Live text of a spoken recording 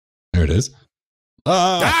Here it is.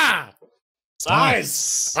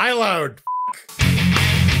 Size! I load.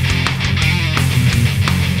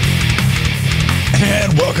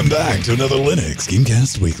 And welcome back to another Linux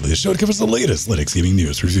Gamecast Weekly, a show that covers the latest Linux gaming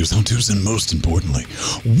news, reviews, how-tos, and most importantly,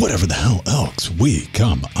 whatever the hell else we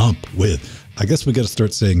come up with. I guess we got to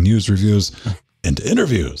start saying news, reviews, and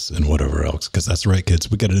interviews, and whatever else, because that's right, kids.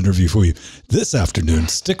 We got an interview for you this afternoon.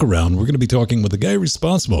 Stick around. We're going to be talking with the guy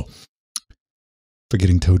responsible for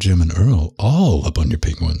getting ToeJam and Earl all up on your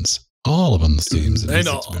penguins. All up on the Steams. And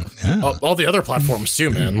all the other platforms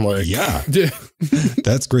too, man. Like, yeah.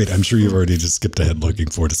 That's great. I'm sure you've already just skipped ahead looking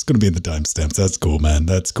for it. It's going to be in the timestamps. That's cool, man.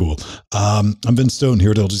 That's cool. I'm Ben Stone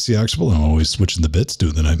here at LGC Actual. I'm always switching the bits,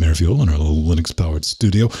 doing the Nightmare Fuel in our little Linux-powered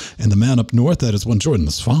studio. And the man up north, that is one Jordan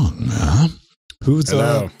Sfong, who's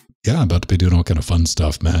about to be doing all kind of fun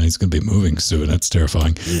stuff, man. He's going to be moving soon. That's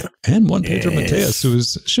terrifying. Yeah. And one Pedro Mateus, who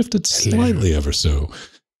has shifted slightly ever so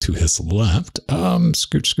to his left.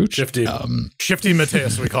 Scooch. Shifty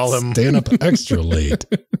Mateus, we call him. Staying up extra late.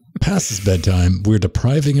 Past his bedtime. We're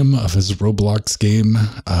depriving him of his Roblox game.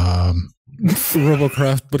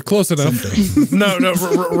 Robocraft, but close enough. No,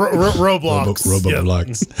 Roblox.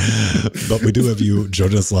 Roblox. Yep. But we do have you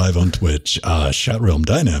joining us live on Twitch. Chat Realm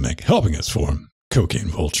Dynamic helping us form Cocaine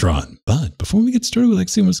Voltron. But before we get started, we like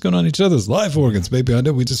seeing what's going on in each other's live organs, baby. I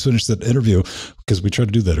know we just finished that interview because we tried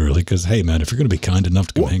to do that early. Because hey, man, if you're going to be kind enough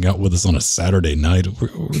to come hang out with us on a Saturday night, we're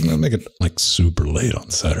going to make it like super late on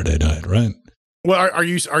Saturday night, right? Well, are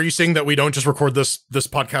you saying that we don't just record this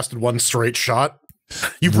podcast in one straight shot?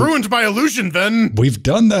 You've ruined my illusion, Ben. We've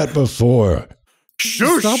done that before.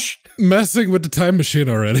 Shush! Stop messing with the time machine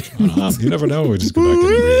already. You never know. We just go back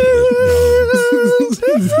and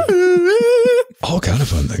all kind of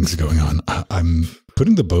fun things going on. I'm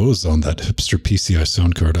putting the bows on that hipster PCI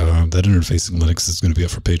sound card. That Interfacing Linux is going to be up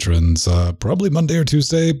for patrons probably Monday or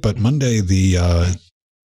Tuesday. But Monday, the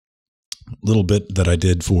little bit that I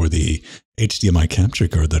did for the HDMI capture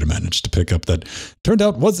card that I managed to pick up that turned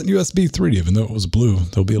out wasn't USB 3, even though it was blue.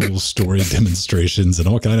 There'll be a little story demonstrations and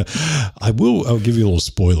all kind of. I'll give you a little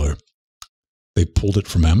spoiler. They pulled it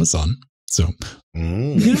from Amazon. So,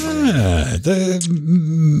 yeah,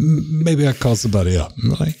 maybe I call somebody up.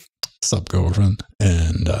 Like, sup, girlfriend?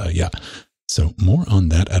 And yeah, so more on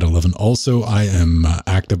that at 11. Also, I am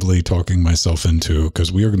actively talking myself into,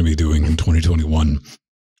 because we are going to be doing in 2021,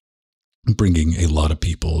 bringing a lot of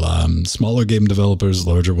people, smaller game developers,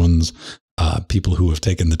 larger ones, people who have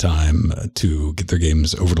taken the time to get their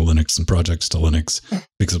games over to Linux and projects to Linux,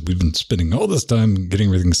 because we've been spending all this time getting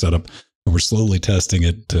everything set up, and we're slowly testing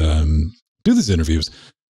it. Do these interviews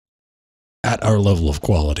at our level of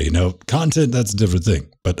quality. Now, content, that's a different thing,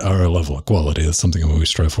 but our level of quality is something we always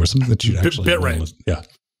strive for, something that you actually bitrate. Yeah.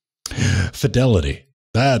 Fidelity.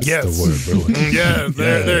 That's the word we're looking for. Yeah,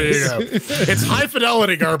 there you go. It's high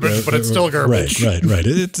fidelity garbage, but it's still garbage. Right.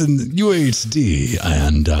 It's in UHD.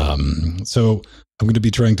 And so I'm going to be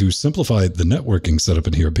trying to simplify the networking setup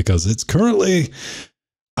in here because it's currently,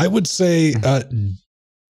 I would say,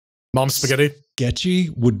 Mom spaghetti? Sketchy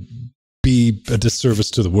would be a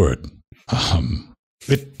disservice to the word.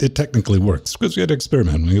 It technically works because we had to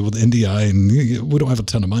experiment with NDI, and we don't have a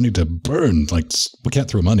ton of money to burn. Like, we can't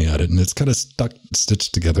throw money at it, and it's kind of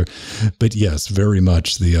stitched together. But yes, very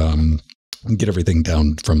much the get everything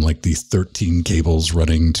down from like these 13 cables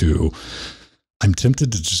running to. I'm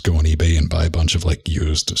tempted to just go on eBay and buy a bunch of like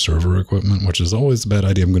used server equipment, which is always a bad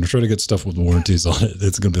idea. I'm going to try to get stuff with warranties on it.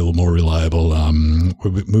 It's going to be a little more reliable.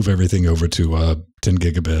 We'll move everything over to 10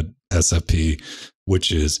 gigabit SFP,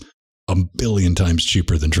 which is a billion times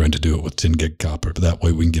cheaper than trying to do it with 10 gig copper. But that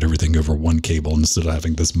way we can get everything over one cable instead of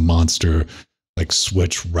having this monster like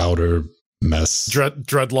switch router mess.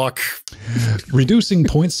 Dreadlock. Reducing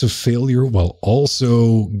points of failure while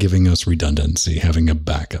also giving us redundancy, having a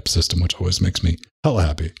backup system, which always makes me hell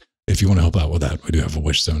happy. If you want to help out with that, we do have a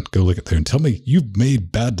wish zone. Go look at there and tell me you've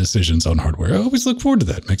made bad decisions on hardware. I always look forward to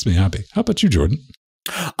that. It makes me happy. How about you, Jordan?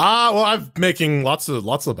 Well, I'm making lots of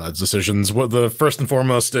bad decisions. What the first and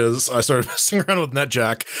foremost is I started messing around with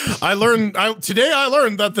NetJack. Today I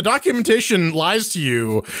learned that the documentation lies to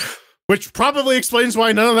you, which probably explains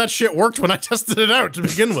why none of that shit worked when I tested it out to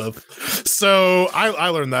begin with. So I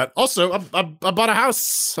learned that. Also, I bought a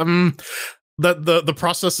house. The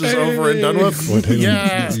process is over and done with. You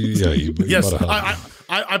yes, bought a house.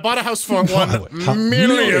 I bought a house for $1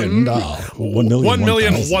 million.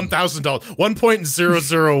 $1,000,000.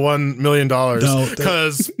 $1.001 million.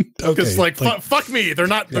 Because fuck me, they're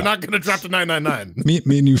not gonna drop to $999. Me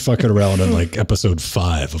and you fucking around on like episode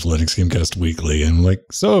 5 of Linux Gamecast Weekly, and like,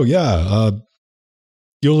 so yeah,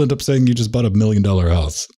 you'll end up saying you just bought $1 million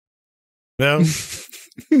house. No.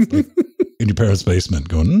 Like, in your parents' basement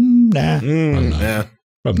going, nah, I'm not. Yeah.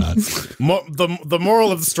 I'm not. The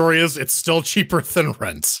moral of the story is it's still cheaper than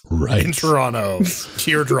rent. Right. In Toronto.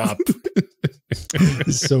 Teardrop.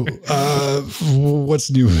 So,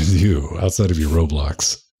 what's new with you outside of your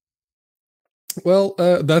Roblox? Well,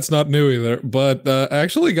 that's not new either, but I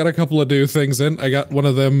actually got a couple of new things in. I got one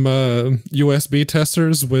of them USB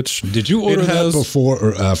testers, which Did you order that before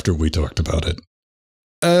or after we talked about it?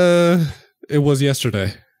 It was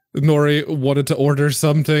yesterday. Nori wanted to order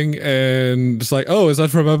something and it's like, oh, is that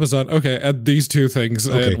from Amazon? Okay, add these two things.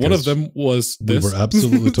 Okay, and one of them was this. We were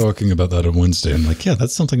absolutely talking about that on Wednesday. I'm like, yeah,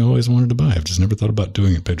 that's something I always wanted to buy. I've just never thought about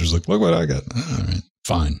doing it. Pedro's like, look what I got. All right,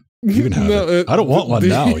 fine. You can have it. I don't want one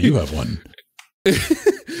now. You have one.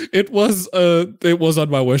 It was on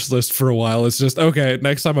my wish list for a while. It's just, okay,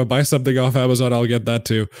 next time I buy something off Amazon, I'll get that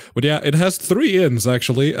too. But yeah, it has 3 ins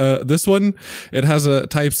actually. This one, it has a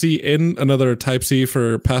Type-C in, another Type-C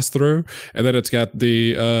for pass-through, and then it's got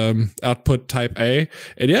the output Type-A.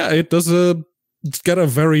 And yeah, it's got a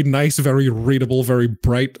very nice, very readable, very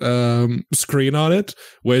bright screen on it,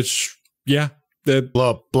 which, yeah, it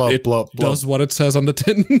does what it says on the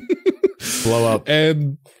tin. Blow up.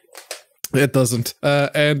 And it doesn't.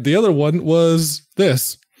 And the other one was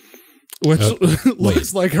this, which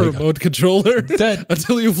looks like a remote controller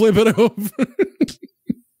until you flip it over.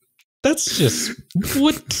 That's just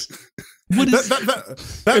what? What is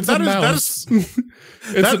it's a mouse?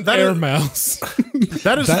 It's an air mouse.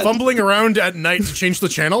 That is fumbling around at night to change the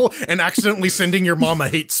channel and accidentally sending your mom a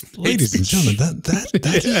hate speech. Ladies and gentlemen,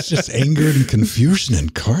 that is just anger and confusion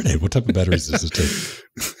incarnate. What type of batteries does it take?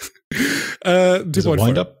 Does it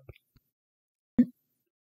wind up?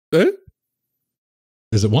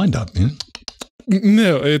 Is it wind up? Yeah?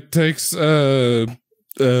 No, it takes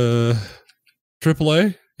AAA.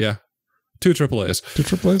 Yeah, 2 AAAs. 2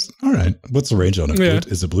 AAAs. All right. What's the range on it? Yeah.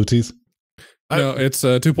 Is it Bluetooth? No, it's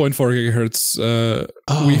 2.4 gigahertz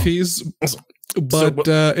Wi-Fi's. But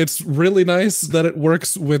it's really nice that it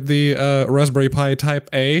works with the Raspberry Pi Type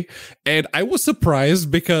A. And I was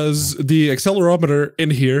surprised because the accelerometer in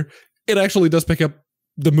here, it actually does pick up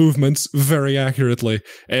the movements very accurately.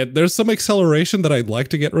 And there's some acceleration that I'd like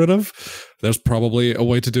to get rid of. There's probably a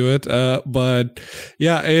way to do it. But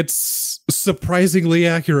yeah, it's surprisingly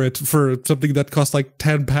accurate for something that costs like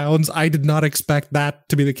 £10. I did not expect that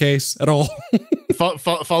to be the case at all.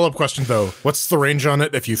 Follow-up question though. What's the range on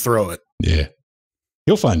it if you throw it? Yeah.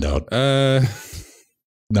 You'll find out.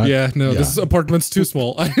 This apartment's too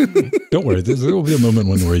small. Don't worry. There will be a moment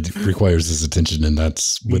when it requires his attention, and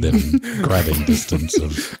that's within grabbing distance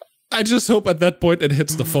of. I just hope at that point it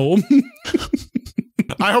hits the foam.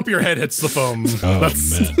 I hope your head hits the foam. Oh,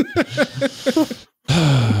 man.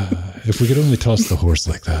 If we could only toss the horse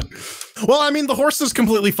like that. Well, I mean, the horse is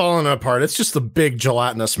completely falling apart. It's just the big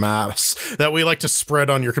gelatinous mass that we like to spread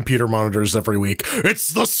on your computer monitors every week. It's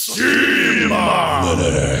the Steam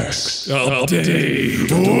Update.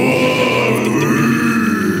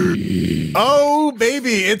 Oh,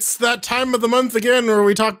 baby. It's that time of the month again where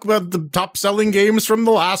we talk about the top selling games from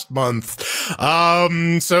the last month.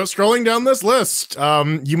 So scrolling down this list,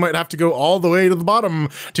 you might have to go all the way to the bottom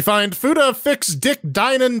to find Fuda Fix Dick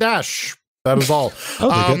Dine and Dash. That is all.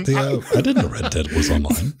 Oh, they got I didn't know Red Dead was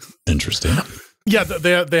online. Interesting. Yeah,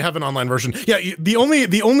 they have an online version. Yeah, the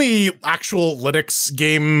only actual Linux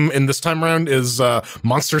game in this time around is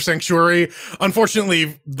Monster Sanctuary.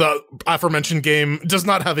 Unfortunately, the aforementioned game does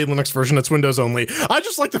not have a Linux version. It's Windows only. I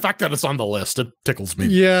just like the fact that it's on the list. It tickles me.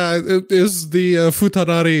 Yeah, is the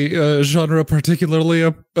Futanari genre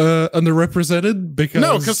particularly underrepresented? Because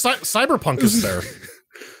no, because Cyberpunk is there.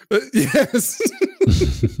 Yes.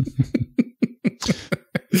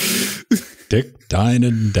 Dick, Dine,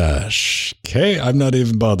 and Dash. Okay, I'm not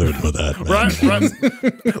even bothered with that. Man. Right.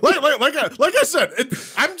 Like I said,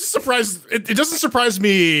 I'm just surprised. It doesn't surprise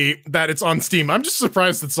me that it's on Steam. I'm just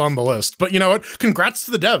surprised it's on the list. But you know what? Congrats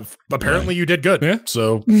to the dev. Apparently you did good. Yeah.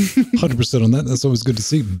 So 100% on that. That's always good to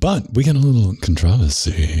see. But we got a little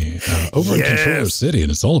controversy over in Controller City,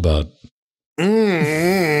 and it's all about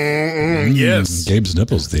yes, Gabe's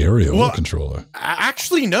nipples, the aerial controller.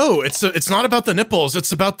 Actually, no, it's not about the nipples.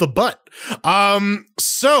 It's about the butt. Yeah,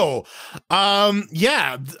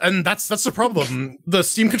 and that's the problem. The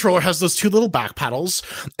Steam controller has those 2 little back paddles,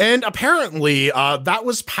 and apparently that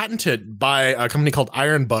was patented by a company called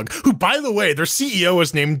Ironbug, who, by the way, their CEO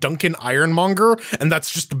is named Duncan Ironmonger, and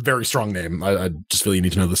that's just a very strong name. I just feel you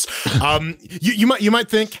need to know this. You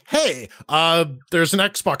might think, hey, there's an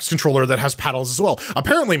Xbox controller that has paddles as well.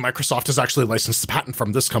 Apparently, Microsoft has actually licensed the patent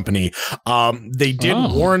from this company. They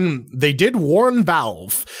did warn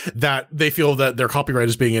Valve that they feel that their copyright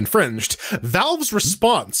is being infringed. Valve's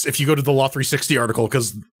response, if you go to the Law 360 article,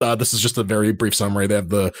 because this is just a very brief summary, they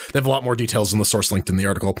have a lot more details in the source linked in the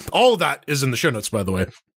article. All of that is in the show notes, by the way.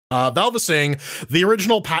 Valve is saying the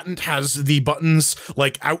original patent has the buttons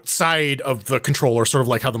like outside of the controller, sort of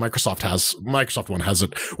like how the Microsoft one has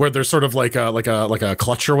it, where there's sort of like a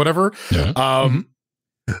clutch or whatever. Yeah.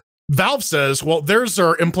 Valve says, well, theirs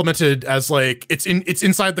are implemented as like it's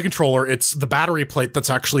inside the controller. It's the battery plate that's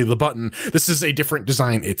actually the button. This is a different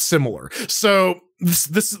design. It's similar. So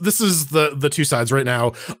this is the two sides right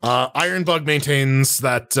now. Ironbug maintains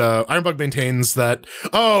that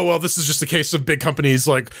oh well, this is just a case of big companies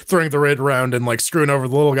like throwing the raid around and like screwing over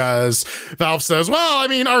the little guys. Valve says, well, I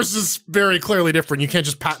mean, ours is very clearly different. You can't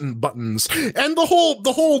just patent buttons. And the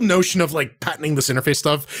whole notion of like patenting this interface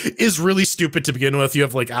stuff is really stupid to begin with. You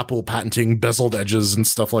have like Apple patenting bezeled edges and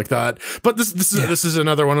stuff like that. But this is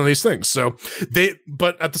another one of these things. So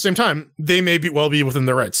but at the same time, they may well be within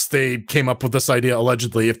their rights. They came up with this idea.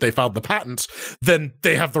 Allegedly, if they filed the patent, then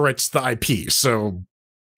they have the rights to the IP. So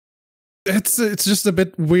it's just a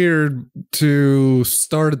bit weird to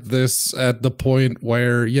start this at the point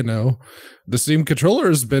where, you know, the Steam controller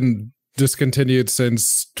has been discontinued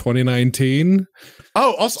since 2019.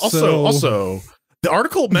 Oh, also, the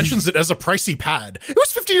article mentions it as a pricey pad. It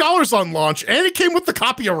was $50 on launch, and it came with the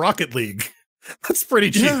copy of Rocket League. That's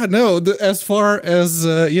pretty cheap. Yeah, no, as far as,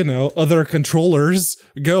 you know, other controllers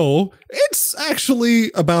go, it's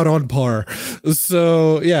actually about on par.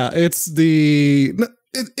 So, yeah, it's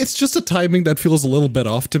just a timing that feels a little bit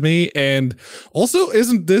off to me. And also,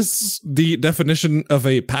 isn't this the definition of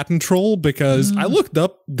a patent troll? Because I looked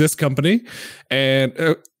up this company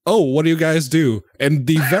and... oh, what do you guys do? And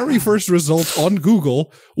the very first result on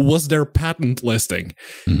Google was their patent listing.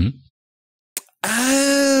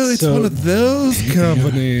 Oh, it's one of those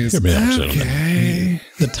companies. Okay.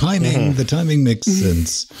 The timing makes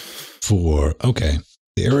sense for, okay,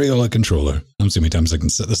 the Areola controller. I'm seeing how many times I can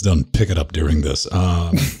set this down and pick it up during this.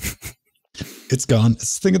 It's gone.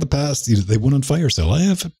 It's a thing of the past. They went on fire sale. I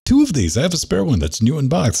have 2 of these. I have a spare one that's new in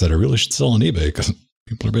box that I really should sell on eBay because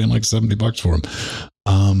people are paying like $70 for them.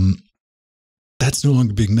 That's no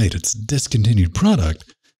longer being made. It's a discontinued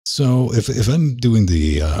product. So if I'm doing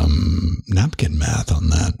the napkin math on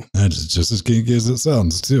that, that's just as kinky as it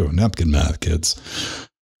sounds too. Napkin math, kids.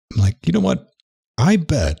 I'm like, you know what? I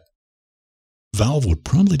bet Valve would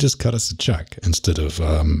probably just cut us a check instead of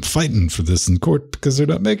fighting for this in court because they're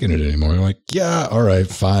not making it anymore. Like, yeah, all right,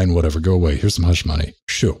 fine, whatever, go away. Here's some hush money.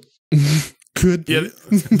 Sure. Could yeah.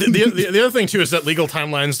 The other thing too is that legal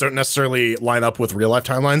timelines don't necessarily line up with real life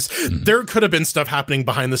timelines. There could have been stuff happening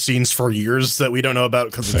behind the scenes for years that we don't know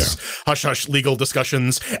about because it's hush hush legal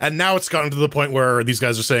discussions. And now it's gotten to the point where these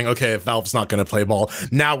guys are saying, okay, if Valve's not going to play ball,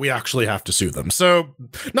 now we actually have to sue them. So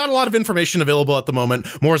not a lot of information available at the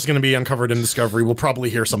moment. More is going to be uncovered in Discovery. We'll probably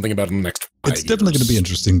hear something about it in the next 5 years. It's definitely going to be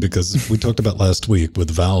interesting because we talked about last week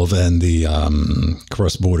with Valve and the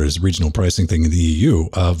cross borders regional pricing thing in the EU.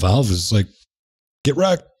 Valve is like, get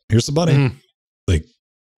wrecked. Here's the money. Like,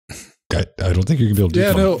 I don't think you're gonna be able to do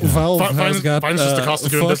that. No, Valve has got just the cost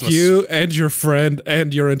of doing business. You and your friend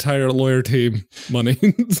and your entire lawyer team money.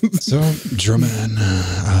 So, German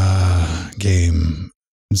game.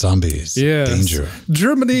 Zombies. Yes. Danger.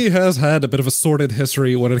 Germany has had a bit of a sordid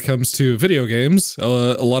history when it comes to video games.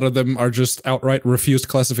 A lot of them are just outright refused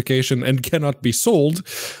classification and cannot be sold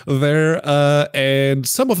there. And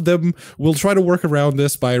some of them will try to work around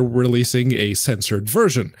this by releasing a censored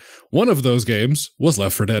version. One of those games was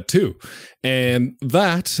Left 4 Dead 2. And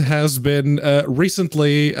that has been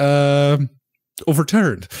recently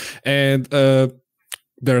overturned. And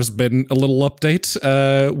there's been a little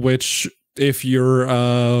update, which... if you're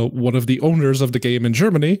one of the owners of the game in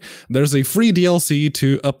Germany, there's a free DLC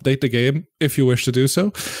to update the game if you wish to do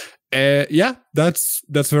so. Yeah, that's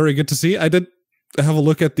very good to see. I did have a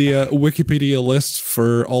look at the Wikipedia list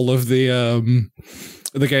for all of the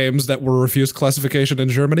games that were refused classification in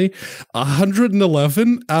Germany.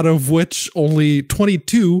 111, out of which only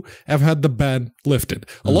 22 have had the ban lifted.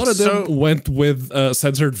 A lot of them went with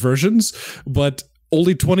censored versions, but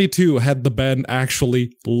only 22 had the ban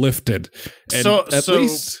actually lifted. And at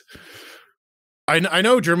least I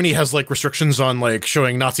know Germany has like restrictions on like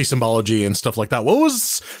showing Nazi symbology and stuff like that. What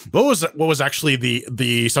was actually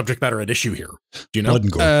the subject matter at issue here? Do you know? Blood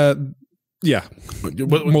and gore. Yeah,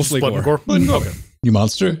 mostly blood and gore. Okay. You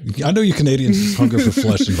monster. I know you Canadians hunger for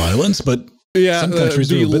flesh and violence, but Yeah, some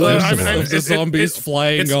countries are a bit of the zombies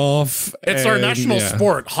flying off. It's our national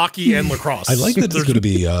sport, hockey and lacrosse. I like that it's going to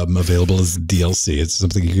be available as DLC. It's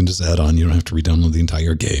something you can just add on. You don't have to re-download the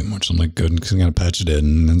entire game, which I'm like, good, because I'm going to patch it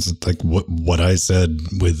in. And it's like what I said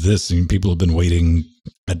with this. I mean, people have been waiting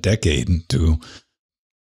a decade to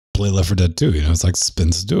play Left 4 Dead 2. You know, it's like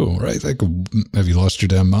spins do, right? Like, have you lost your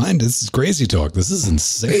damn mind? This is crazy talk. This is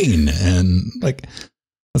insane. And like,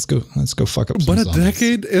 let's go fuck up some But a zombies.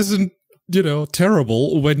 decade isn't, you know,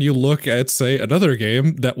 terrible when you look at, say, another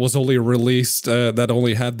game that was only released, that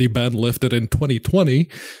only had the ban lifted in 2020,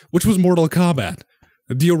 which was Mortal Kombat.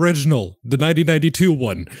 The original, the 1992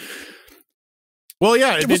 one. Well,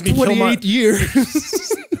 yeah, it was 28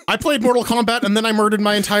 years. I played Mortal Kombat and then I murdered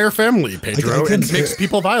my entire family, Pedro, and it makes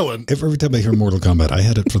people violent. Every time I hear Mortal Kombat, I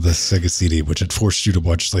had it for the Sega CD, which had forced you to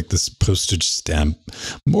watch like this postage stamp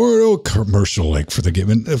Mortal commercial, like for the game.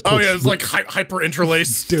 And of course, it's like hyper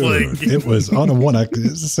interlaced. Dude, like. It was on a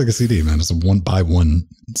it's a Sega CD, man. It's a 1x1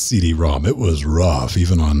 CD-ROM. It was rough,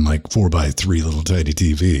 even on like 4x3 little tiny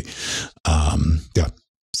TV. Yeah.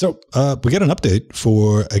 So we get an update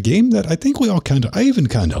for a game that I think we all I even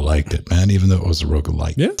kind of liked it, man, even though it was a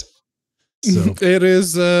roguelike. Yeah. So it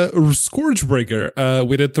is Scourge Bringer.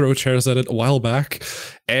 We did throw chairs at it a while back.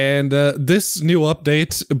 And this new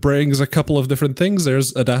update brings a couple of different things.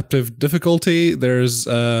 There's adaptive difficulty. There's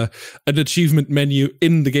an achievement menu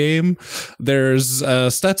in the game. There's a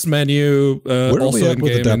stats menu also in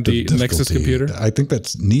game in the Nexus computer. I think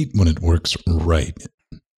that's neat when it works right.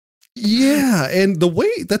 Yeah, and the way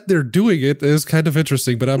that they're doing it is kind of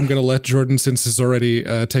interesting, but I'm going to let Jordan, since he's already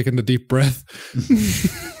taken a deep breath.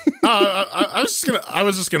 I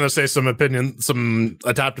was just gonna say some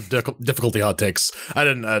adaptive difficulty hot takes. I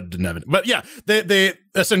didn't have it, but yeah, they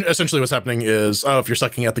essentially what's happening is, if you're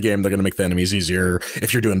sucking at the game, they're gonna make the enemies easier.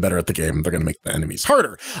 If you're doing better at the game, they're gonna make the enemies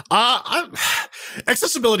harder.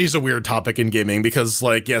 Accessibility is a weird topic in gaming because,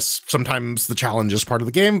 like, yes, sometimes the challenge is part of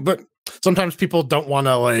the game, but sometimes people don't want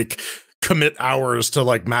to like commit hours to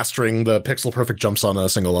like mastering the pixel perfect jumps on a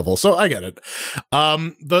single level. So I get it.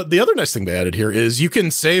 The other nice thing they added here is you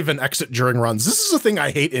can save and exit during runs. This is a thing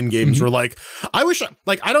I hate in games where like, I wish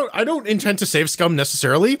I don't intend to save scum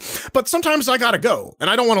necessarily, but sometimes I gotta go and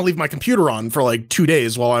I don't want to leave my computer on for like 2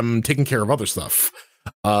 days while I'm taking care of other stuff.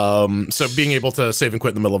 So being able to save and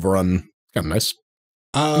quit in the middle of a run, kind of nice.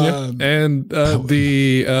 And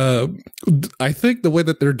I think the way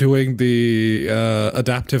that they're doing the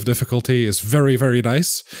adaptive difficulty is very, very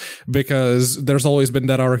nice, because there's always been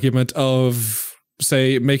that argument of,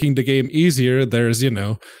 say, making the game easier. There's, you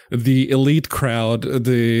know, the elite crowd,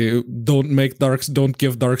 the don't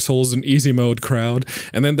give Dark Souls an easy mode crowd,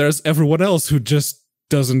 and then there's everyone else who just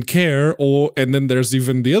doesn't care, and then there's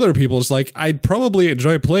even the other people. It's like, I'd probably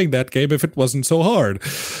enjoy playing that game if it wasn't so hard.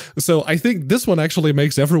 So I think this one actually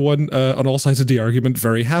makes everyone on all sides of the argument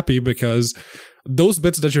very happy, because those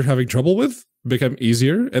bits that you're having trouble with become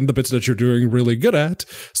easier, and the bits that you're doing really good at.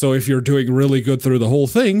 So if you're doing really good through the whole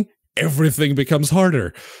thing, everything becomes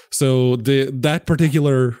harder. So that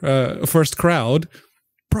particular first crowd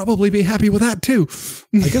probably be happy with that too.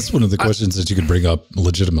 I guess one of the questions that you could bring up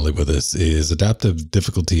legitimately with this is adaptive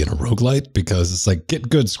difficulty in a roguelite, because it's like, get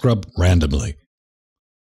good, scrub randomly.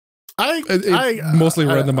 It mostly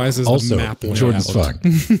randomizes also, the map. Jordan's fine.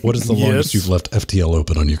 What is the longest you've left FTL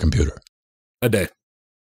open on your computer? A day.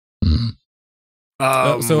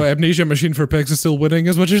 So Amnesia Machine for Pigs is still winning,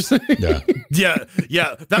 is what you're saying? Yeah.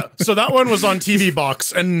 So that one was on TV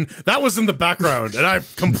box, and that was in the background, and I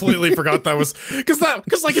completely forgot that was because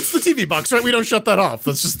like it's the TV box, right? We don't shut that off.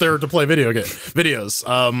 That's just there to play videos.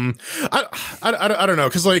 I don't know,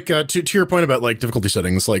 because like to your point about like difficulty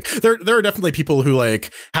settings, like there are definitely people who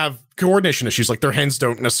like have coordination issues, like their hands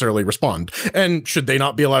don't necessarily respond, and should they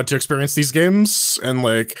not be allowed to experience these games and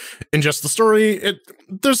like ingest the story?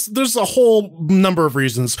 There's a whole number of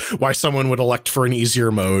reasons why someone would elect for an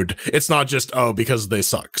easier mode. It's not just, because they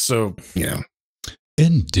suck. So yeah.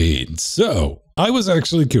 Indeed. So I was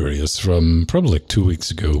actually curious. From probably like 2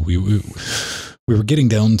 weeks ago, we were getting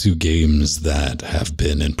down to games that have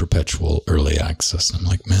been in perpetual early access, and I'm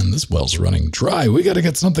like, man, this well's running dry. We got to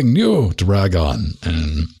get something new to rag on.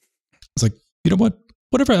 And it's like, you know what?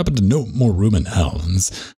 Whatever happened to No More Room in Hell? And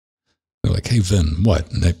they're like, hey, Vin,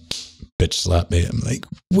 what? And they bitch slap me. I'm like,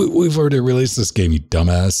 we've already released this game, you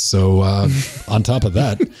dumbass. So on top of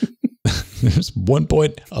that, there's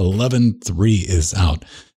 1.11.3 is out.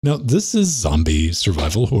 Now, this is zombie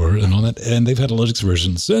survival horror and all that, and they've had a Linux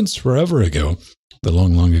version since forever ago,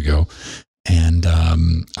 long ago. And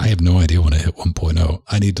I have no idea when I hit 1.0.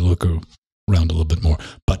 I need to look around a little bit more.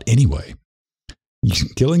 But anyway,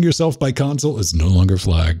 killing yourself by console is no longer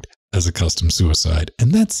flagged. as a custom suicide.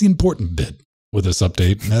 And that's the important bit with this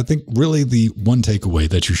update. And I think really the one takeaway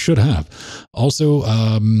that you should have. Also,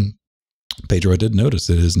 Pedro, I did notice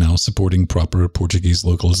it is now supporting proper Portuguese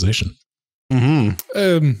localization.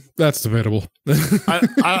 That's debatable.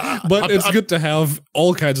 But it's good to have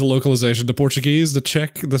all kinds of localization: the Portuguese, the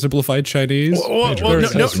Czech, the simplified Chinese.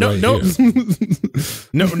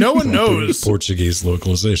 No one knows Portuguese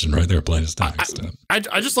localization right there, plain as day.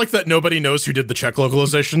 I just like that nobody knows who did the Czech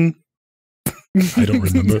localization. I don't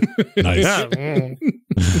remember. Nice. Yeah.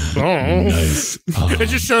 Nice. It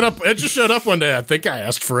just showed up. It just showed up one day. I think I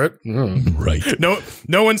asked for it. Right.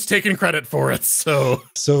 No one's taking credit for it. So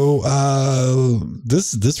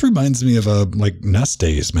this reminds me of like NES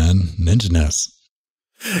days, man. Ninja NES.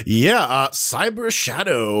 Yeah, Cyber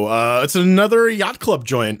Shadow. It's another Yacht Club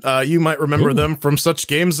joint. You might remember them from such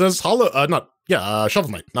games as Shovel Knight,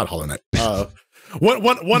 not Hollow Knight.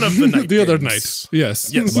 One of the night the other games. nights.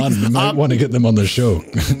 Yes. Come on, we might want to get them on the show.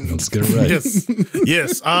 Let's get it right.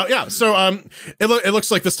 Yes. Yeah. So it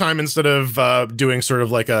looks like this time, instead of doing sort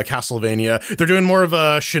of like a Castlevania, they're doing more of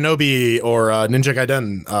a Shinobi or a Ninja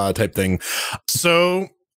Gaiden type thing. So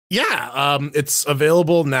yeah, it's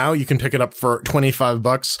available now. You can pick it up for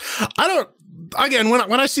 $25. Again,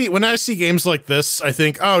 when I see games like this, I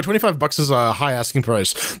think, oh, $25 is a high asking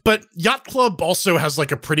price. But Yacht Club also has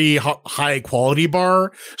like a pretty high quality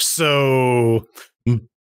bar. So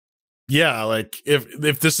yeah, like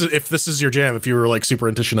if this is your jam, if you were like super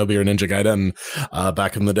into Shinobi or Ninja Gaiden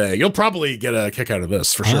back in the day, you'll probably get a kick out of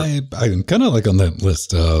this for sure. I'm kind of like on that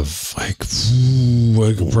list of like,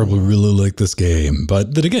 I could probably really like this game.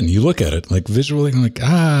 But then again, you look at it like visually, I'm like,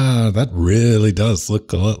 that really does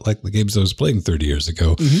look a lot like the games I was playing 30 years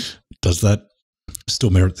ago. Does that still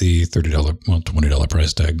merit the $20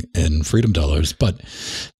 price tag in freedom dollars? But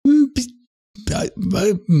it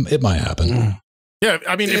might happen. Yeah,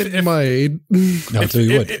 I mean, it might. I'll tell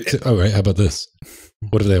you what. All right, how about this?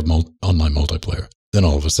 What if they have online multiplayer? Then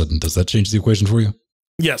all of a sudden, does that change the equation for you?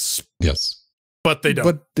 Yes. Yes. But they don't.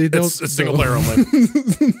 But they don't. It's single player only.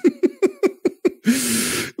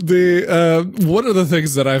 One of the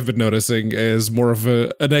things that I've been noticing is more of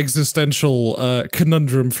an existential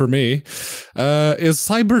conundrum for me. Is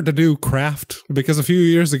Cyber the new Craft? Because a few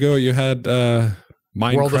years ago you had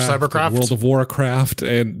Minecraft, World of Cybercraft, World of Warcraft,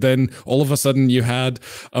 and then all of a sudden you had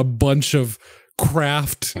a bunch of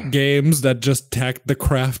craft games that just tacked the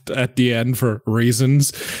craft at the end for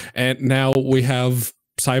reasons, and now we have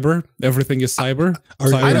Cyber. Everything is Cyber.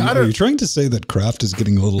 Are you trying to say that craft is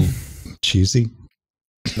getting a little cheesy?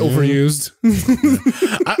 Overused.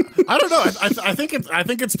 I don't know. I think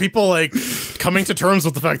it's people like coming to terms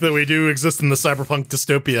with the fact that we do exist in the cyberpunk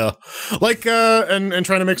dystopia, like and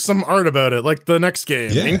trying to make some art about it, like the next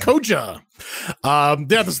game, Encodya.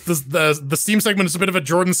 The Steam segment is a bit of a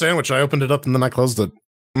Jordan sandwich. I opened it up and then I closed it.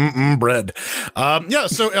 Bread.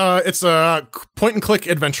 So it's a point and click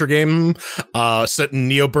adventure game set in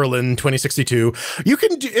Neo Berlin 2062. You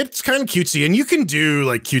can do, it's kind of cutesy, and you can do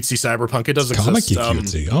like cutesy cyberpunk. It does exist.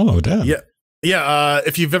 Cutesy. Oh, damn. Yeah.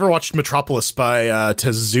 If you've ever watched Metropolis by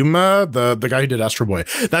Tezuma, the guy who did Astro Boy,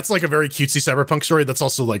 that's like a very cutesy cyberpunk story that's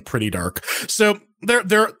also like pretty dark. So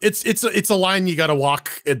it's a line you got to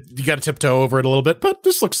walk. You got to tiptoe over it a little bit, but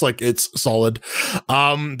this looks like it's solid.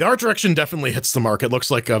 The art direction definitely hits the mark. It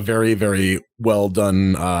looks like a very, very well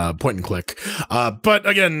done point and click. But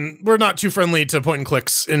again, we're not too friendly to point and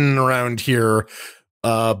clicks in and around here.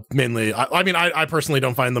 Mainly, I mean, I personally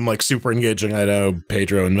don't find them like super engaging. I know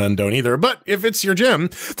Pedro and Men don't either, but if it's your jam,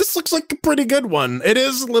 this looks like a pretty good one. It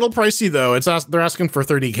is a little pricey though. They're asking for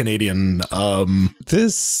 30 Canadian.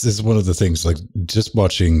 This is one of the things, like just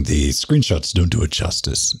watching the screenshots don't do it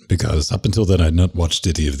justice, because up until then I'd not watched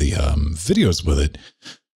any of the videos with it.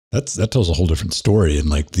 That tells a whole different story, and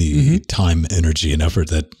like the time, energy, and effort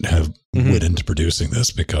that have went into producing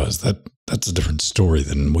this, because that's a different story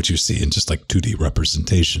than what you see in just like 2D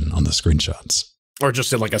representation on the screenshots, or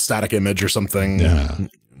just in like a static image or something.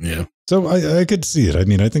 Yeah. So I could see it. I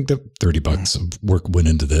mean, I think that $30 of work went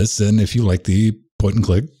into this, and if you like the point and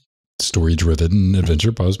click, story-driven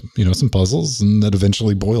adventure, some puzzles, and that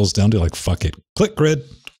eventually boils down to like, fuck it, click grid.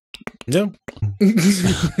 Yeah.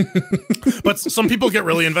 But some people get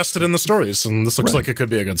really invested in the stories, and this looks like it could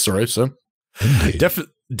be a good story, so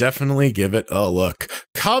definitely give it a look.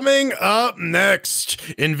 Coming up next,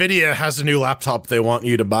 Nvidia has a new laptop they want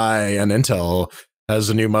you to buy, and Intel has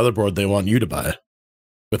a new motherboard they want you to buy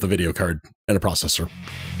with a video card and a processor.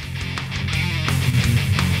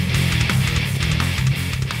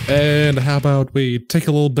 And how about we take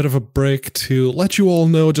a little bit of a break to let you all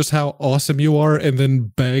know just how awesome you are, and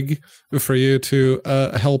then beg for you to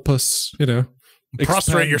help us,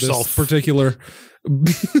 Prostrate yourself. This particular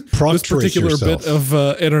bit of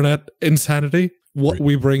internet insanity. What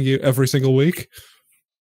we bring you every single week.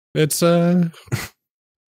 It's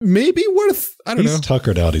maybe worth. I don't know. He's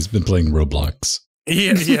tuckered out. He's been playing Roblox. He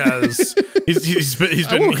has. He's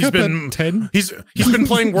been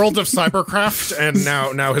playing World of Cybercraft, and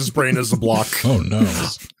now his brain is a block. Oh no.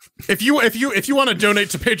 If you want to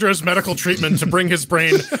donate to Pedro's medical treatment to bring his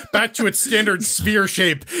brain back to its standard sphere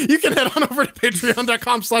shape, you can head on over to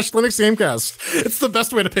patreon.com/LinuxGamecast. It's the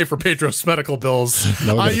best way to pay for Pedro's medical bills.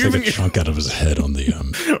 Now we're gonna take a chunk out of his head on the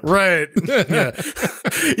right. Yeah.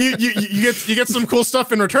 you get some cool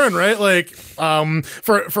stuff in return, right? Like for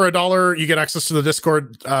 $1 you get access to the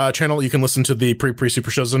Discord channel. You can listen to the pre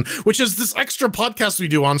Super Chosen, which is this extra podcast we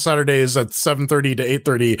do on Saturdays at 7:30 to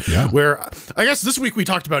 8:30, where I guess this week we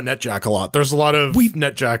talked about NetJack a lot. There's a lot of NetJack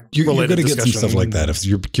related You're going to get discussion. some stuff like that. If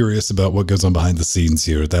you're curious about what goes on behind the scenes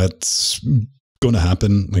here, that's going to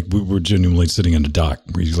happen. Like we were genuinely sitting in a dock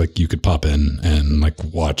where you could pop in and like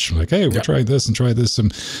watch, like, hey, we're trying this and try this,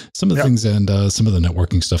 some of the things and some of the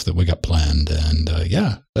networking stuff that we got planned. And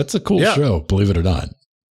that's a cool show, believe it or not.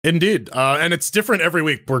 Indeed. And it's different every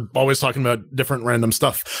week. We're always talking about different random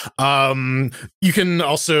stuff. You can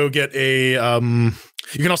also get a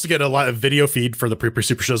live video feed for the pre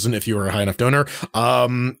Super Chosen if you are a high enough donor.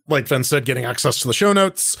 Like Fen said, getting access to the show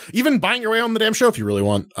notes, even buying your way on the damn show if you really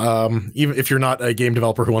want. Even if you're not a game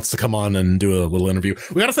developer who wants to come on and do a little interview.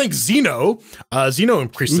 We got to thank Zeno. Zeno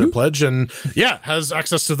increased their pledge and has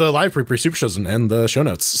access to the live pre Super Chosen and the show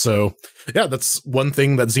notes. So yeah, that's one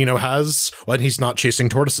thing that Zeno has when he's not chasing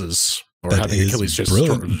tortoises. Or having Achilles chase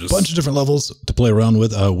brilliant. Bunch of different levels to play around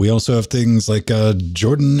with. We also have things like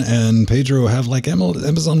Jordan and Pedro have like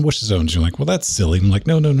Amazon wish zones. You're like, well, that's silly. I'm like,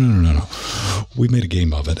 no. We made a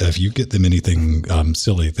game of it. If you get them anything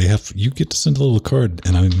silly, you get to send a little card,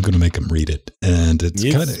 and I'm going to make them read it. And it's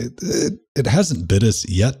kind of it hasn't bit us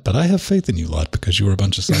yet, but I have faith in you lot because you were a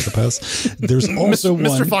bunch of psychopaths. There's also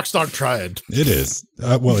Mr. Foxdog tried. It is.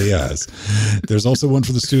 Well, he has. There's also one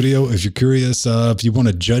for the studio. If you're curious, if you want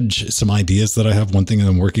to judge some ideas that I have, one thing that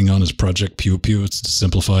I'm working on is Project Pew Pew. It's to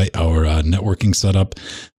simplify our networking setup,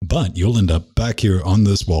 but you'll end up back here on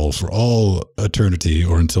this wall for all eternity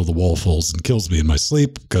or until the wall falls and kills me in my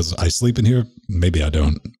sleep because I sleep in here. Maybe I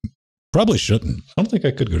don't. Probably shouldn't. I don't think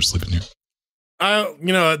I could go to sleep in here.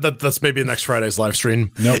 That's maybe next Friday's live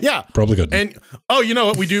stream. No, probably good. And you know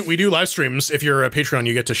what we do live streams. If you're a Patreon,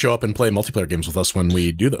 you get to show up and play multiplayer games with us when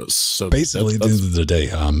we do those. So basically, at the end of the day,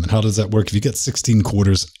 how does that work? If you get 16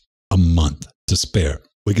 quarters a month to spare,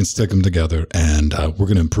 we can stick them together, and we're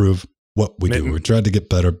going to improve what we do. We're trying to get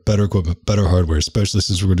better equipment, better hardware, especially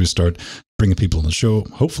since we're going to start bringing people on the show,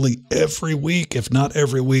 hopefully every week, if not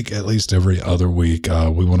every week, at least every other week.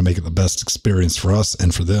 We want to make it the best experience for us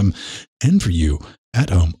and for them and for you at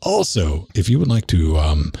home. Also, if you would like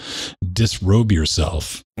to disrobe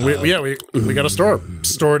yourself. We got a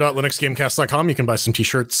store.linuxgamecast.com. You can buy some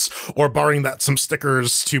t-shirts or barring that, some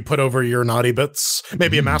stickers to put over your naughty bits.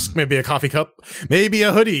 Maybe a mask, maybe a coffee cup, maybe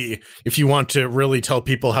a hoodie if you want to really tell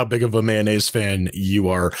people how big of a mayonnaise fan you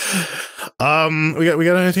are. We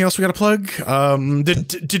got anything else we got to plug?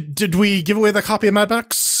 Did we give away the copy of Mad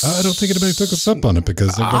Max? I don't think anybody took us up on it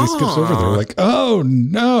because everybody skips over there like, oh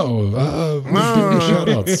no, shout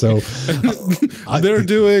out. So they're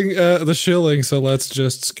doing the shilling, so let's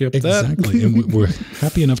just skip that. Exactly. And we're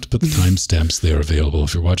happy enough to put the timestamps there available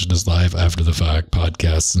if you're watching us live after the fact,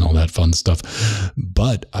 podcasts and all that fun stuff.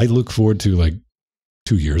 But I look forward to like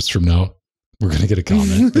 2 years from now, we're going to get a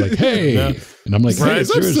comment like, hey, and I'm like, hey,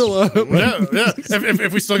 it's yours.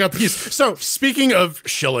 If we still got the keys. So speaking of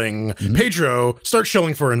shilling, Pedro, start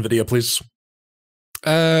shilling for Nvidia, please.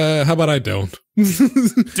 How about I don't? Do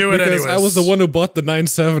it because anyways. I was the one who bought the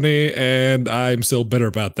 970 and I'm still bitter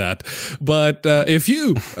about that. But if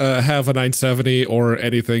you have a 970 or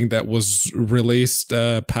anything that was released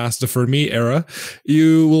past the For Me era,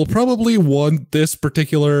 you will probably want this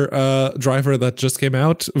particular driver that just came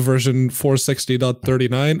out, version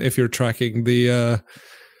 460.39, if you're tracking the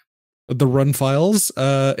run files.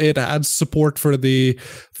 It adds support for the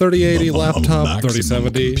 3080 laptop,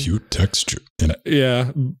 3070 compute texture.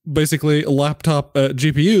 Basically laptop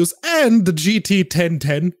GPUs and the GT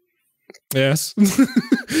 1010 Yes.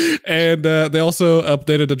 And they also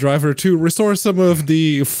updated the driver to restore some of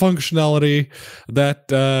the functionality that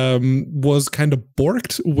was kind of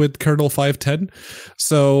borked with kernel 5.10.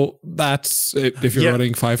 So that's if you're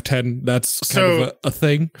running 5.10, that's kind of a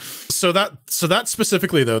thing. So that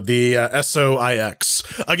specifically though, the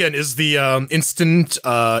SOIX again is the instant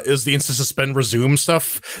suspend resume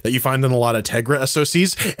stuff that you find in a lot of Tegra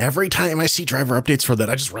SoCs. Every time I see driver updates for that,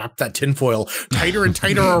 I just wrap that tinfoil tighter and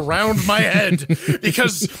tighter around my head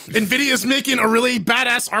because Nvidia is making a really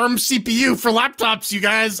badass ARM CPU for laptops, you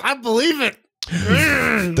guys. I believe it.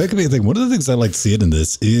 That could be a thing. One of the things I like seeing in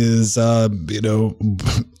this is, you know,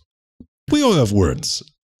 we all have words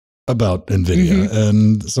about Nvidia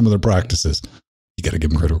and some of their practices. You got to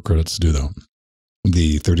give them credit where credit's due, though.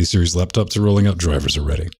 The 30 series laptops are rolling out, drivers are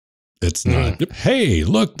ready. It's not, hey,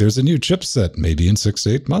 look, there's a new chipset. Maybe in 6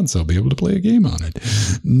 to 8 months, I'll be able to play a game on it.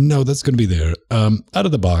 No, that's going to be there out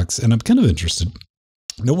of the box. And I'm kind of interested.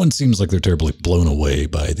 No one seems like they're terribly blown away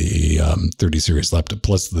by the 30 series laptop.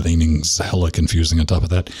 Plus, the naming's hella confusing on top of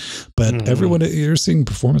that. But everyone, you're seeing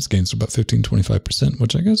performance gains of about 15-25%,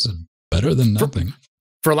 which I guess is better than nothing.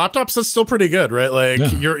 For laptops, that's still pretty good, right? Like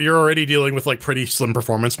you're already dealing with like pretty slim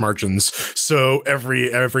performance margins. So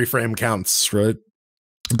every frame counts, right?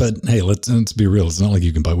 But hey, let's be real. It's not like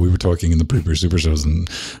you can buy. We were talking in the previous super shows, and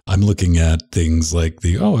I'm looking at things like I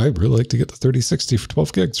really like to get the 3060 for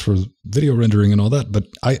 12 gigs for video rendering and all that. But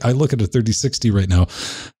I look at a 3060 right now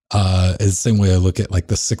as the same way I look at like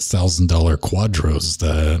the $6,000 Quadros.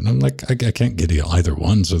 And I'm like, I can't get either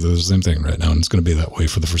one. So they're the same thing right now, and it's going to be that way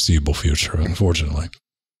for the foreseeable future, unfortunately.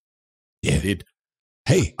 Yeah.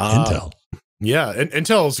 Hey, Intel. Yeah,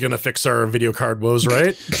 Intel's going to fix our video card woes,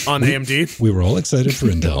 right? On AMD. We were all excited for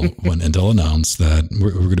Intel when Intel announced that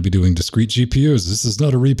we're going to be doing discrete GPUs. This is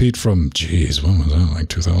not a repeat from, geez, when was that? Like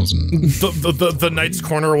 2000? The Knight's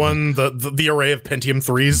Corner one, the array of Pentium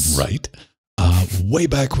 3s. Right. Way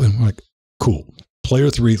back when, we're like, cool.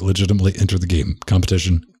 Player 3 legitimately entered the game.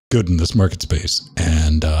 Competition, good in this market space.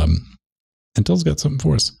 And Intel's got something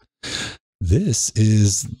for us. This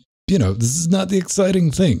is... You know, this is not the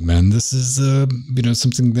exciting thing, man. This is, you know,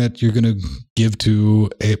 something that you're going to give to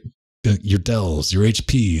your Dells, your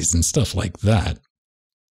HPs and stuff like that.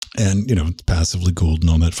 And, you know, it's passively cooled and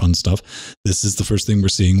all that fun stuff. This is the first thing we're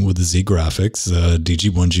seeing with the Z Graphics,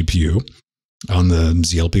 DG1 GPU on the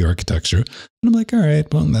ZLP architecture. And I'm like, all right,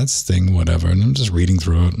 well, that's the thing, whatever. And I'm just reading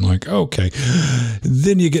through it and like, okay.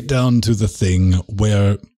 Then you get down to the thing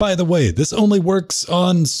where, by the way, this only works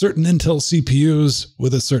on certain Intel CPUs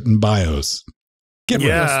with a certain BIOS. Get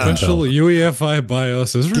wrecked. Special UEFI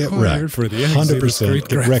BIOS is required for the 100%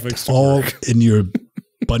 get wrecked all in your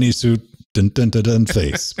bunny suit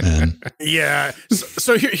face, man. Yeah.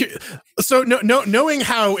 So knowing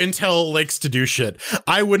how Intel likes to do shit,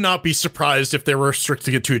 I would not be surprised if they were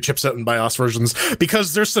restricting it to chipset and BIOS versions,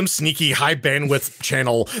 because there's some sneaky high bandwidth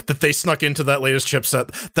channel that they snuck into that latest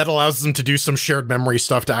chipset that allows them to do some shared memory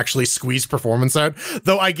stuff to actually squeeze performance out.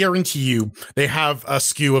 Though I guarantee you they have a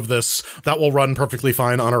SKU of this that will run perfectly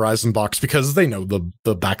fine on a Ryzen box because they know the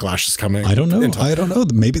backlash is coming. I don't know. I don't know.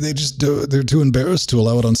 Maybe they just they're too embarrassed to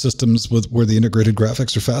allow it on systems where the integrated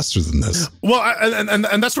graphics are faster than this. Well,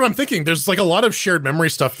 and that's what I'm thinking. There's like a lot of shared memory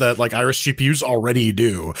stuff that like Iris GPUs already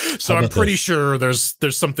do. So I'm pretty sure there's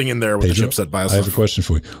something in there with Pedro, the chipset BIOS. I have a question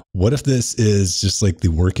for you. What if this is just like the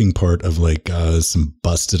working part of like some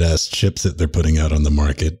busted ass chips that they're putting out on the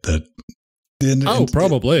market that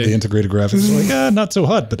probably the integrated graphics are like, not so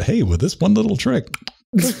hot, but hey, with this one little trick.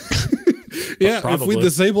 Yeah, if we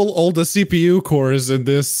disable all the CPU cores in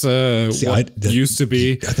this, used to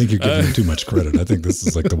be... I think you're giving them too much credit. I think this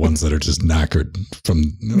is like the ones that are just knackered from...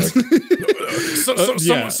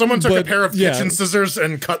 Someone took a pair of kitchen scissors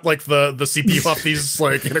and cut like the CPU off these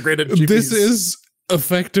like integrated GPUs. This is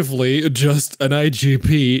effectively just an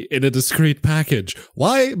IGP in a discrete package.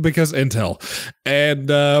 Why? Because Intel.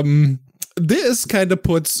 And... this kind of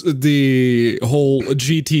puts the whole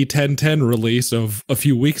GT 1010 release of a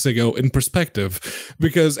few weeks ago in perspective,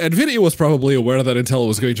 because Nvidia was probably aware that Intel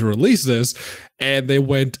was going to release this, and they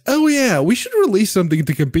went, oh yeah, we should release something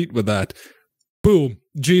to compete with that. Boom.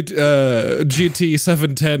 GT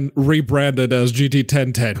 710 rebranded as GT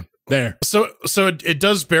 1010. There. So it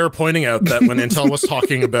does bear pointing out that when Intel was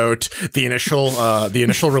talking about the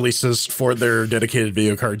initial releases for their dedicated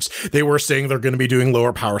video cards, they were saying they're going to be doing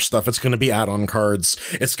lower power stuff. It's going to be add-on cards.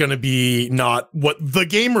 It's going to be not what the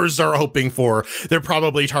gamers are hoping for. They're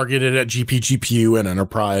probably targeted at GPU and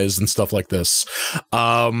enterprise and stuff like this.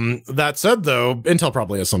 That said, though, Intel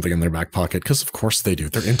probably has something in their back pocket because, of course, they do.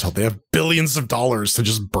 They're Intel. They have billions of dollars to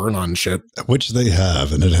just burn on shit, which they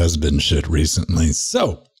have, and it has been shit recently.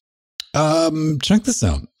 So. Check this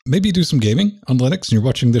out. Maybe you do some gaming on Linux and you're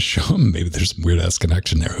watching this show. Maybe there's some weird ass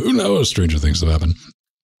connection there. Who knows? Stranger things have happened.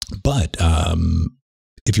 But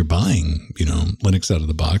if you're buying, Linux out of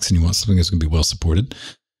the box and you want something that's going to be well supported,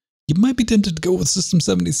 you might be tempted to go with System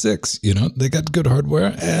 76. They got good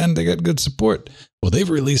hardware and they got good support. Well, they've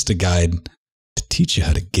released a guide to teach you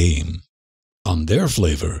how to game on their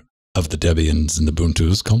flavor of the Debians and the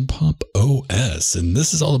Ubuntu's called Pop OS. And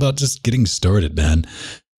this is all about just getting started, man.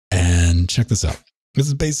 And check this out. This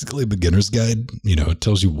is basically a beginner's guide. It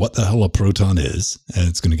tells you what the hell a Proton is, and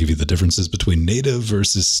it's going to give you the differences between native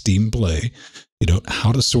versus Steam Play.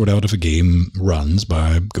 How to sort out if a game runs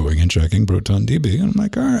by going and checking Proton DB. And I'm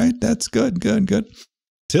like, all right, that's good.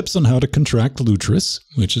 Tips on how to contract Lutris,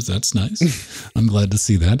 that's nice. I'm glad to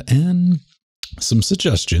see that. And some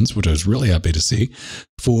suggestions, which I was really happy to see,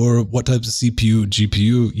 for what types of CPU,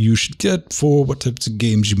 GPU you should get for what types of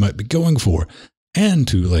games you might be going for. And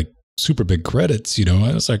to super big credits,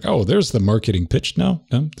 I was like, oh, there's the marketing pitch now.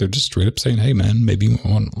 No, they're just straight up saying, hey, man, maybe you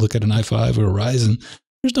want to look at an i5 or a Ryzen.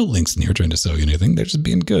 There's no links in here trying to sell you anything. They're just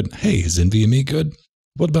being good. Hey, is NVMe good?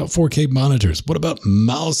 What about 4K monitors? What about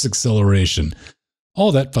mouse acceleration?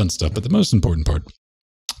 All that fun stuff. But the most important part,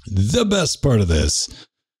 the best part of this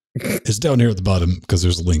is down here at the bottom because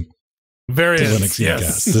there's a link to Linux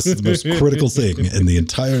Yes. This is the most critical thing in the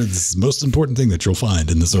entire, this is the most important thing that you'll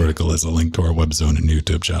find in this article is a link to our web zone and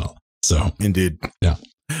YouTube channel. So, indeed. Yeah.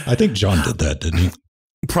 I think John did that, didn't he?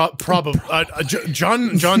 Probably.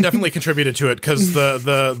 John definitely contributed to it because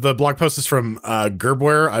the blog post is from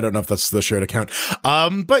Gerbware. I don't know if that's the shared account.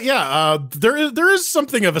 But yeah, there is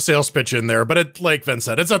something of a sales pitch in there, but it, like Vin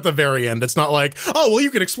said, it's at the very end. It's not like, oh, well,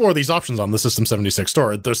 you can explore these options on the System 76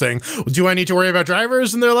 store. They're saying, do I need to worry about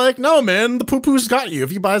drivers? And they're like, no, man, the poo-poo's got you.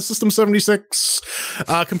 If you buy a System 76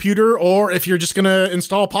 computer, or if you're just going to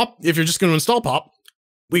install Pop,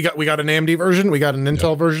 we got an AMD version. We got an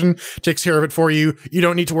Intel version. Takes care of it for you. You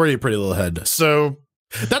don't need to worry, pretty little head. So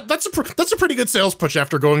that's a pretty good sales push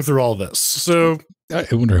after going through all this. So I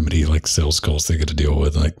wonder how many sales calls they get to deal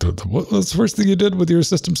with. What was the first thing you did with your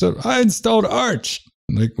system? So I installed Arch.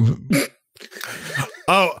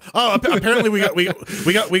 Apparently we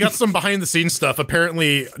got some behind the scenes stuff.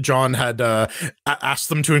 Apparently John had asked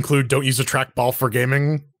them to include don't use a trackball for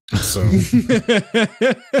gaming. So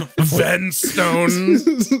Venstone.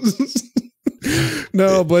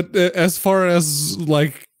 No, but as far as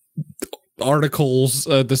articles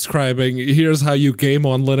describing here's how you game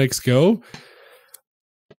on Linux go,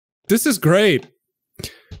 this is great.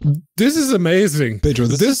 This is amazing. Pedro,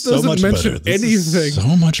 this doesn't mention anything.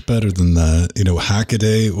 So much better than that.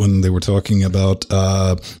 Hackaday when they were talking about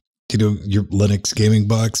your Linux gaming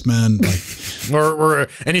box, man. Or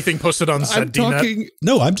anything posted on ZDNet.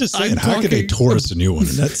 No, I'm just saying Hackaday tore us a new one.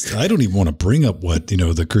 And I don't even want to bring up what,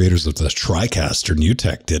 the creators of the TriCaster New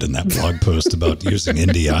Tech did in that blog post about using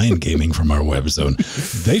NDI in gaming from our web zone.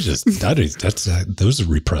 They just, those are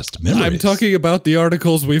repressed memories. I'm talking about the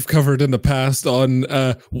articles we've covered in the past on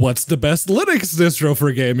what's the best Linux distro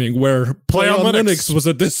for gaming, where Play on Linux was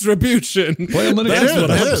a distribution. Play on Linux. That's what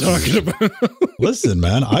I'm talking about. Listen,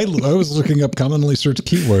 man, I was looking up commonly searched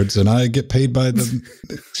keywords and I get paid by the...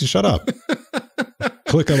 Shut up.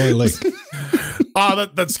 Click on my link.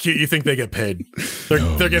 That's cute. You think they get paid.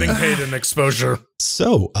 They're getting paid in exposure.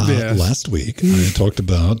 So last week I talked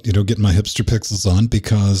about, getting my hipster pixels on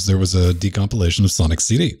because there was a decompilation of Sonic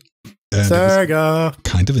CD. And Sega. It was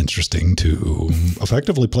kind of interesting to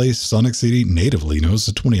effectively play Sonic CD natively. It was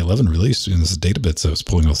a 2011 release, and this is databit, so it's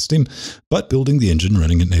pulling off Steam, but building the engine,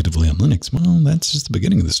 running it natively on Linux. Well, that's just the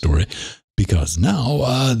beginning of the story, because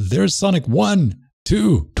now there's Sonic 1,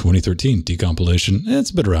 2, 2013 decompilation.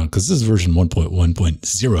 It's been around because this is version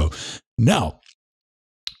 1.1.0. Now,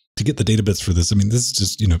 to get the databits for this, this is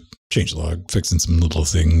just, changelog, fixing some little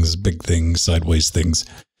things, big things, sideways things.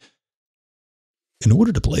 In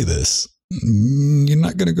order to play this, you're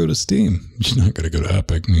not going to go to Steam. You're not going to go to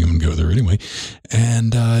Epic. You wouldn't go there anyway.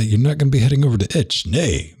 And you're not going to be heading over to itch.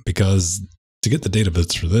 Nay, because to get the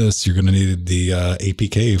databits for this, you're going to need the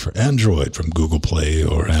APK for Android from Google Play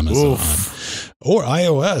or Amazon. Oof. Or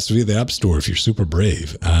iOS via the App Store if you're super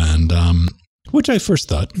brave. And which I first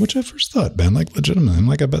thought, man, legitimately. I'm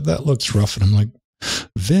like, I bet that looks rough. And I'm like,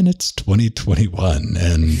 Vin, it's 2021.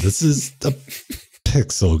 And this is a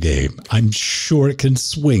pixel game. I'm sure it can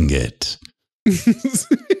swing it.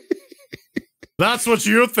 That's what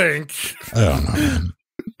you think. I don't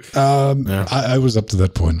know, man. I was up to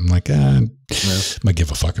that point. I'm like, my give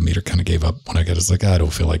a fuck meter kind of gave up when I got. It's like, I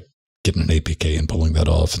don't feel like getting an APK and pulling that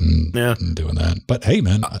off and doing that. But hey,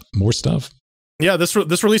 man, more stuff. Yeah, this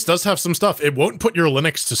release does have some stuff. It won't put your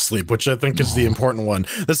Linux to sleep, which I think is the important one.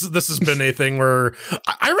 This has been a thing where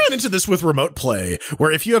I ran into this with remote play,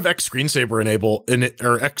 where if you have X screensaver enabled,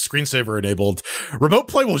 remote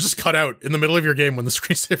play will just cut out in the middle of your game when the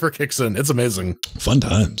screensaver kicks in. It's amazing. Fun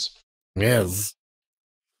times. Yes.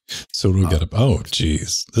 So do we get up? Oh,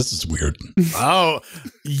 geez, this is weird. Oh,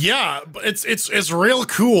 yeah, but it's real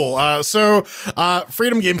cool. So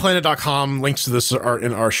freedomgameplanet.com, links to this are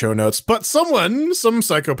in our show notes. But some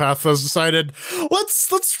psychopath has decided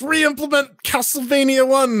let's re-implement Castlevania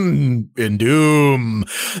 1 in Doom.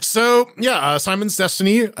 So yeah, Simon's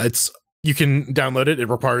Destiny. You can download it. It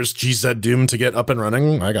requires GZDoom to get up and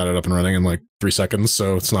running. I got it up and running in like 3 seconds,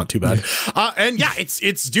 so it's not too bad. And yeah,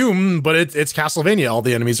 it's Doom, but it's Castlevania. All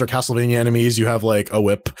the enemies are Castlevania enemies. You have like a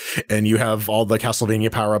whip, and you have all the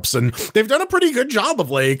Castlevania power-ups, and they've done a pretty good job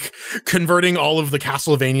of like converting all of the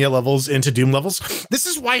Castlevania levels into Doom levels. This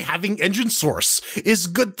is why having engine source is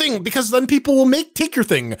a good thing, because then people will take your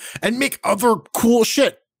thing and make other cool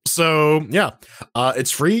shit. So yeah, it's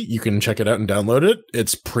free. You can check it out and download it.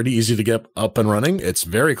 It's pretty easy to get up and running. It's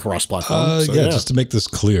very cross-platform. So, yeah, just to make this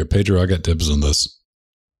clear, Pedro, I got dibs on this.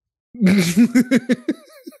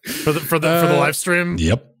 for the live stream.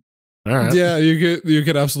 Yep. All right. Yeah, you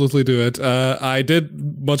could absolutely do it. I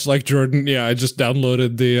did much like Jordan. Yeah, I just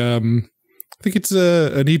downloaded the I think it's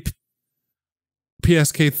an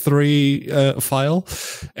PSK3 file,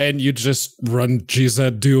 and you just run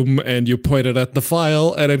GZDoom and you point it at the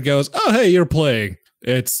file, and it goes, "Oh, hey, you're playing."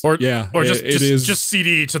 Just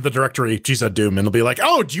CD to the directory GZDoom, and it'll be like,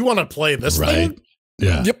 "Oh, do you want to play this thing?"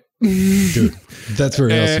 Yeah. Yep. Dude, that's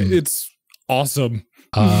very awesome. It's awesome.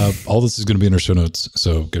 All this is going to be in our show notes,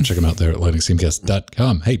 so go check them out there at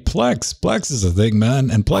linuxgamecast.com. Hey, Plex is a thing,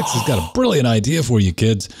 man, and Plex has got a brilliant idea for you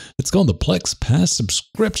kids. It's called the Plex Pass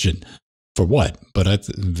subscription. For what? But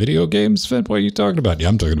video games, Finn? What are you talking about? Yeah,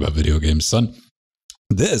 I'm talking about video games, son.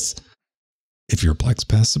 This, if you're a Plex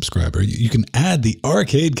Pass subscriber, you can add the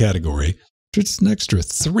arcade category for just an extra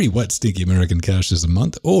 3 wet, stinky American cashes a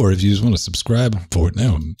month. Or if you just want to subscribe for it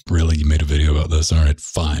now, really, you made a video about this. All right,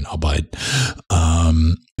 fine, I'll buy it.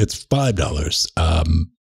 It's $5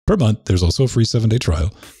 per month. There's also a free 7-day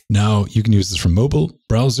trial. Now, you can use this from mobile,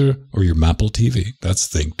 browser, or your Apple TV. That's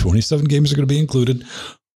the thing. 27 games are going to be included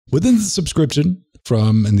within the subscription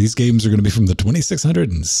and these games are going to be from the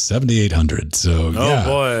 2600 and 7800. So yeah,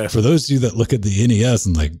 boy. For those of you that look at the NES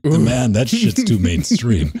and like, man, that shit's too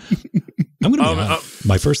mainstream. I'm going to be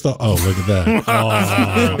my first thought. Oh, look at that.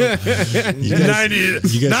 You guys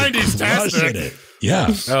 90s tastic.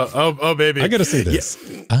 Yeah. Oh, baby. I got to say this.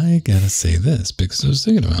 Yeah. I got to say this because I was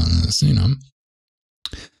thinking about this,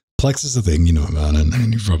 Plex is the thing, you know about it,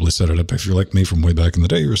 and you've probably set it up. If you're like me from way back in the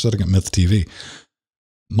day, you were setting up Myth TV.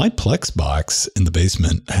 My Plex box in the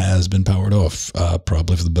basement has been powered off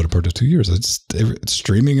probably for the better part of 2 years.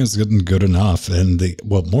 Streaming is getting good enough, and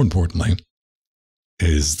more importantly,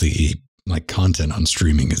 is the content on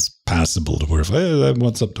streaming is passable to where if I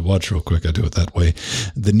want something to watch real quick, I do it that way.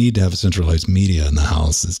 The need to have centralized media in the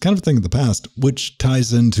house is kind of a thing of the past, which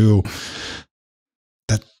ties into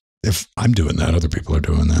that. If I'm doing that, other people are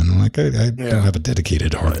doing that. And I don't have a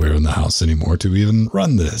dedicated hardware in the house anymore to even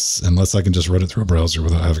run this, unless I can just run it through a browser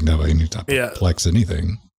without having to have any type of Plex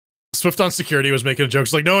anything. Swift on Security was making a joke.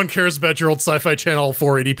 It's like, no one cares about your old Sci-Fi Channel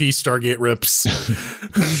 480p Stargate rips.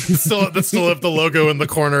 that still have the logo in the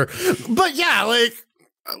corner. But yeah,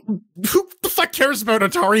 who the fuck cares about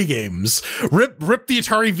Atari games? Rip the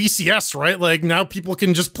Atari VCS, right? Like now people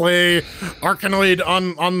can just play Arkanoid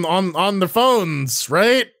on the phones,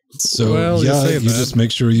 right? So you just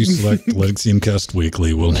make sure you select Linux Gamecast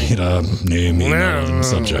Weekly. We'll need a name, email, and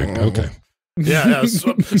subject. Okay. Yeah.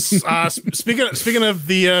 Speaking of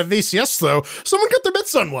the VCS, though, someone got their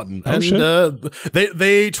mitts on one, and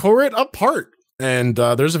they tore it apart. And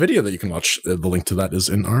there's a video that you can watch. The link to that is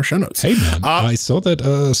in our show notes. Hey, man, I saw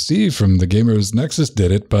that Steve from the Gamers Nexus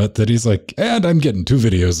did it, but that he's like, and I'm getting 2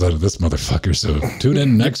 videos out of this motherfucker, so tune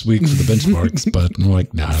in next week for the benchmarks. But I'm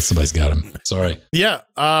like, nah, somebody's got him. Sorry. Yeah.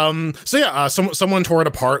 Someone tore it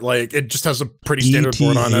apart. Like, it just has a pretty standard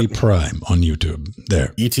board on it. ETA Prime on YouTube.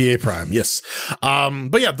 There. ETA Prime, yes.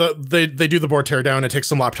 But yeah, they do the board teardown. It takes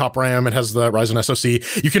some laptop RAM. It has the Ryzen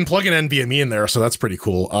SoC. You can plug an NVMe in there, so that's pretty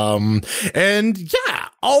cool. And yeah,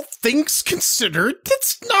 all things considered,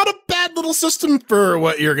 it's not a bad little system for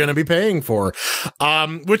what you're going to be paying for,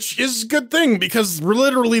 which is a good thing because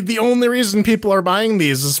literally the only reason people are buying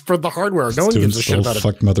these is for the hardware. No one gives a shit about it.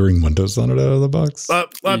 Fuck mothering Windows on it out of the box.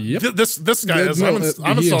 Yep. This guy is. I'm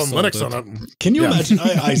installing Linux on it. Can you imagine?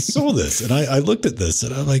 I saw this and I looked at this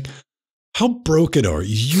and I'm like, how broken are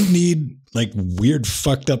you? You need like weird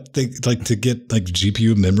fucked up things like to get like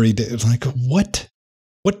GPU memory. Like what?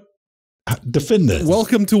 Defend this.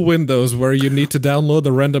 Welcome to Windows, where you need to download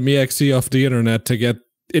the random exe off the internet to get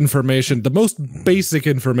information, the most basic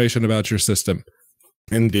information about your system.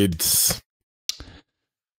 Indeed.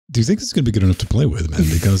 Do you think it's going to be good enough to play with, man?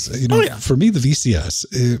 Because, you know, for me, the VCS,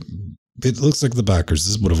 it looks like the backers.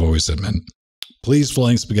 This is what I've always said, man. Please,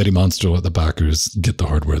 Flying Spaghetti Monster, let the backers get the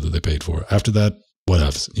hardware that they paid for. After that, what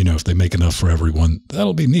else? You know, if they make enough for everyone,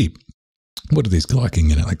 that'll be neat. What are these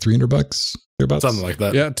clocking in at? Like $300? Something like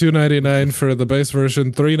that. Yeah, $299 for the base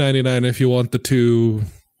version, $399 if you want the 2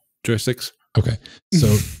 joysticks. Okay, so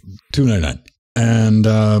 $299. And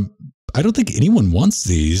I don't think anyone wants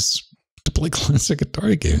these to play classic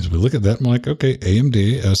Atari games. We look at that and we're like, okay,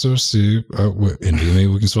 AMD, SoC,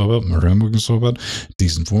 NVMe we can swap out, RAM we can swap out,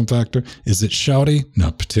 decent form factor. Is it shouty?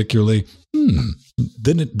 Not particularly.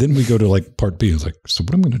 Then we go to like part B. It's like, so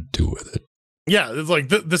what am I going to do with it? Yeah, it's like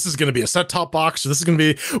this is going to be a set-top box. Or this is going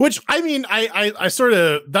to be, which I mean, I sort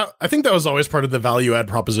of that. I think that was always part of the value add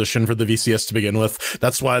proposition for the VCS to begin with.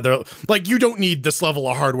 That's why they're like, you don't need this level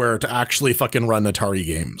of hardware to actually fucking run Atari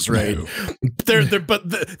games, right? No.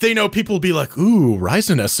 But they know people will be like, ooh,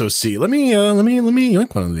 Ryzen SoC. Let me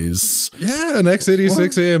yank one of these. Yeah, an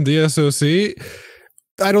x86 AMD SoC.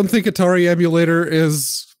 I don't think Atari emulator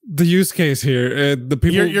is the use case here. The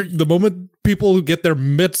people, the moment people get their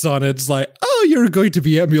mitts on it, it's like, oh, you're going to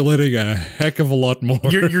be emulating a heck of a lot more.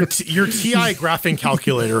 Your TI graphing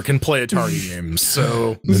calculator can play Atari games.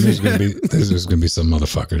 So there's gonna be some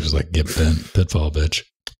motherfuckers like get bent. Pitfall, bitch.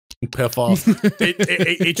 Pitfall.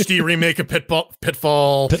 HD remake of Pitballs,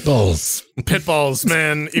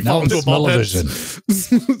 man. You fall into a ball pit.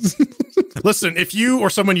 Listen, if you or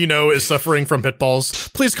someone you know is suffering from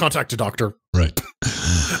pitballs, please contact a doctor. Right.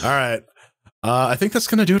 All right. I think that's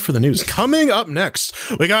going to do it for the news. Coming up next,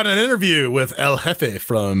 we got an interview with El Jefe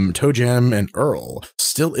from ToeJam and Earl.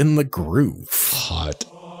 Still in the groove. Hot.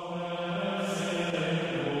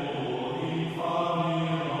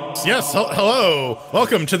 Yes, hello.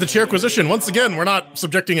 Welcome to the Chairquisition. Once again, we're not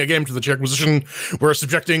subjecting a game to the Chairquisition. We're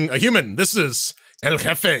subjecting a human. This is El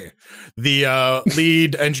Jefe, the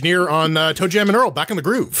lead engineer on ToeJam and Earl, back in the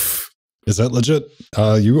groove. Is that legit?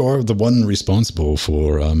 You are the one responsible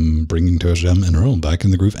for bringing ToeJam and Earl back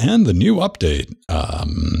in the groove, and the new update,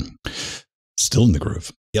 still in the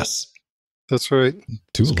groove. Yes, that's right.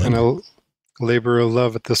 It's kind of labor of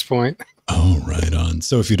love at this point. Oh, right on.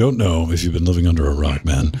 So if you don't know, if you've been living under a rock,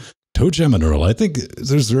 man, ToeJam and Earl, I think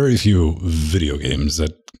there's very few video games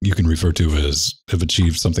that you can refer to as have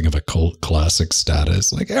achieved something of a cult classic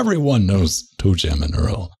status. Like everyone knows ToeJam and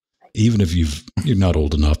Earl. Even if you're not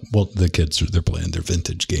old enough, well, the kids they're playing their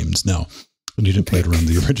vintage games now. And you didn't play it around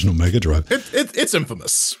the original Mega Drive. It's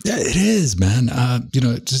infamous. Yeah, it is, man. You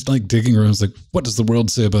know, just like digging around, it's like, what does the world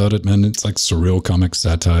say about it, man? It's like surreal comic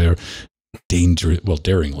satire,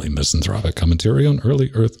 daringly misanthropic commentary on early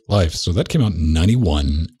Earth life. So that came out in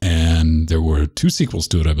 91, and there were 2 sequels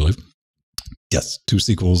to it, I believe. Yes, 2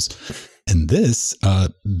 sequels. And this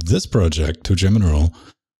project, ToeJam and Earl,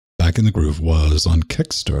 back in the groove, was on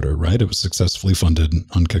Kickstarter, right? It was successfully funded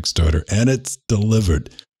on Kickstarter, and it's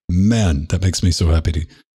delivered. Man, that makes me so happy to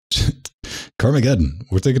Carmageddon.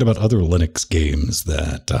 We're thinking about other Linux games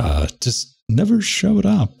that just never showed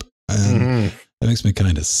up. And that makes me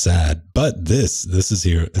kind of sad. But this is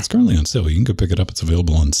here. It's currently on sale. You can go pick it up. It's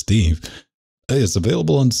available on Steam. Hey, it's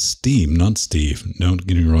available on Steam, not Steve. Don't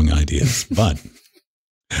get me wrong ideas. But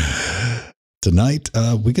tonight,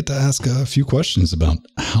 we get to ask a few questions about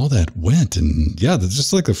how that went. And yeah, that's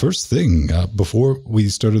just like the first thing before we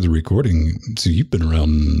started the recording. So you've been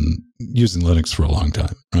around using Linux for a long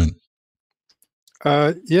time, right?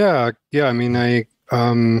 Yeah. I mean, I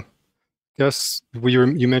guess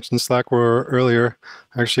you mentioned Slackware earlier.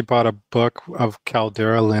 I actually bought a book of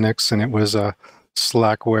Caldera Linux, and it was a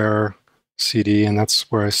Slackware CD, and that's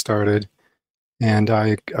where I started. And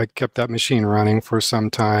I kept that machine running for some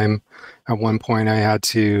time. At one point, I had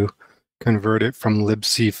to convert it from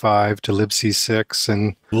libc5 to libc6,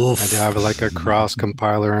 and I had to have like a cross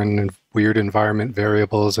compiler and weird environment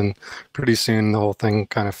variables. And pretty soon, the whole thing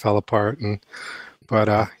kind of fell apart. But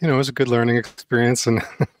you know, it was a good learning experience, and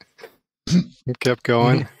it kept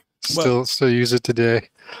going. Still use it today.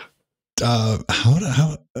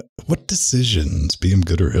 What decisions, be them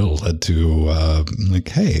good or ill, led to like,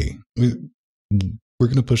 hey, we're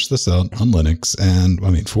going to push this out on Linux? And I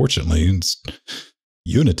mean, fortunately, it's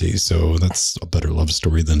Unity, so that's a better love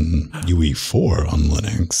story than UE4 on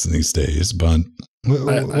Linux these days. But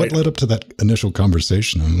what led up to that initial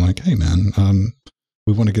conversation? I'm like, hey, man,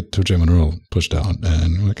 we want to get ToeJam and Earl pushed out,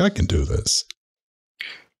 and we're like, I can do this.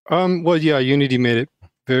 Well, yeah, Unity made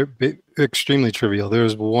it extremely trivial.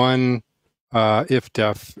 There's one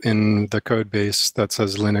if-def in the code base that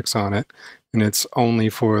says Linux on it, and it's only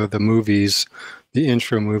for the movies, the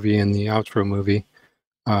intro movie and the outro movie.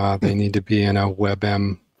 They need to be in a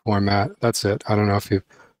WebM format. That's it. I don't know if you've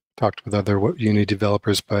talked with other Unity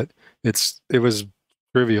developers, but it was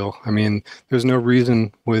trivial. I mean, there's no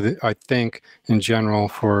reason with it, I think, in general,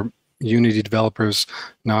 for Unity developers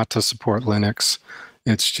not to support Linux.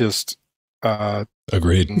 It's just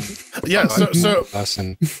agreed. Yeah.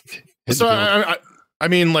 I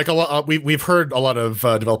mean, like a lot. We've heard a lot of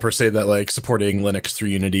developers say that like supporting Linux through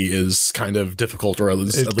Unity is kind of difficult, or at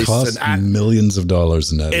least costs millions of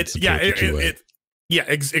dollars in added support.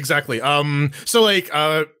 Exactly. So like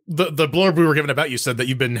the blurb we were given about you said that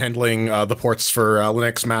you've been handling the ports for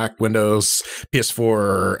Linux, Mac, Windows,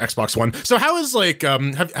 PS4, Xbox One. So how is like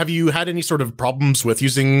have you had any sort of problems with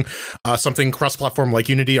using something cross-platform like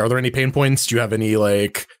Unity? Are there any pain points? Do you have any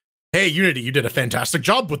like, hey, Unity, you did a fantastic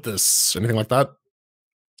job with this? Anything like that?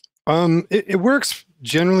 It works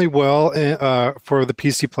generally well for the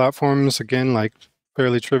PC platforms. Again, like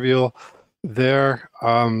fairly trivial there.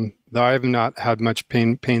 I have not had much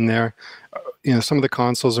pain there. You know, some of the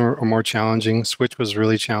consoles are more challenging. Switch was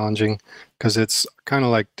really challenging because it's kind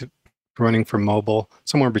of like running for mobile,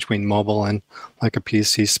 somewhere between mobile and like a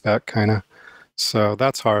PC spec kind of. So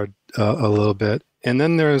that's hard a little bit. And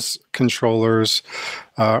then there's controllers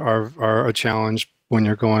are a challenge when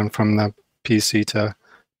you're going from the PC to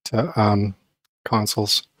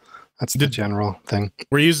consoles. That's the general thing.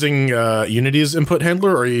 We're using Unity's input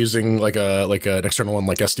handler, or are you using like an external one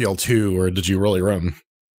like SDL2, or did you really run?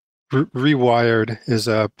 Rewired is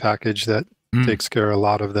a package that takes care of a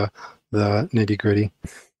lot of the nitty gritty.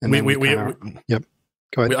 And yep.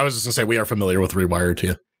 Go ahead. I was just gonna say we are familiar with Rewired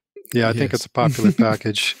too. Yeah, I think it's a popular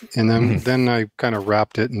package, and then I kind of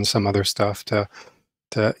wrapped it in some other stuff to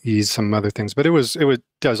ease some other things. But it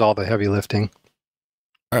does all the heavy lifting.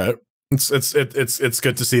 All right. It's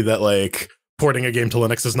good to see that like porting a game to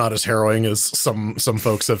Linux is not as harrowing as some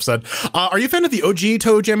folks have said. Are you a fan of the OG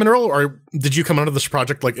ToeJam and Earl, or did you come onto this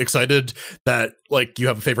project like excited that like you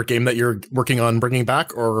have a favorite game that you're working on bringing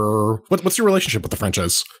back, or what's your relationship with the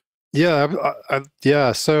franchise?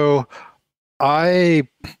 Yeah, so I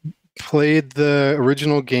played the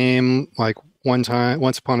original game like once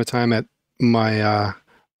upon a time at my a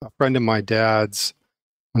friend of my dad's,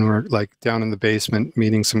 when we were like down in the basement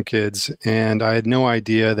meeting some kids, and I had no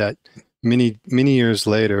idea that many years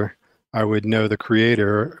later I would know the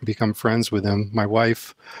creator, become friends with him. My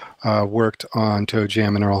wife worked on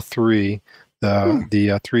ToeJam and Earl 3,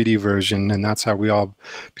 the 3D version, and that's how we all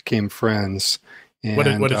became friends. And,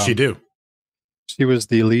 what did she do? She was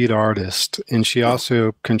the lead artist, and she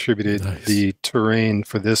also contributed the terrain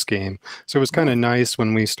for this game. So it was kind of nice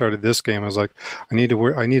when we started this game. I was like, I need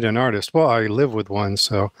an artist. Well, I live with one,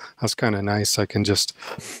 so that's kind of nice. I can just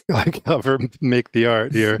like have her make the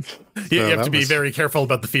art here. You have to be very careful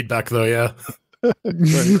about the feedback, though. Yeah.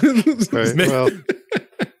 Right. Well,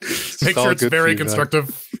 make sure it's very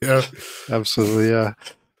constructive. Yeah. Absolutely. Yeah.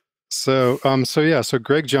 So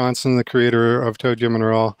Greg Johnson, the creator of ToeJam and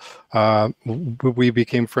Earl, we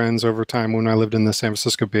became friends over time when I lived in the San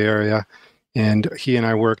Francisco Bay Area, and he and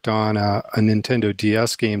I worked on a Nintendo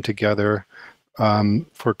DS game together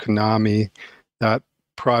for Konami. That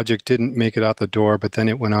project didn't make it out the door, but then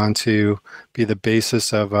it went on to be the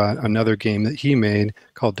basis of another game that he made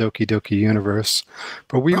called Doki Doki Universe.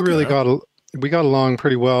 But we really got along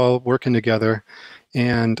pretty well working together,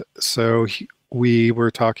 and so we were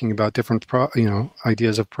talking about different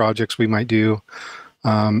ideas of projects we might do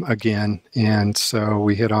again, and so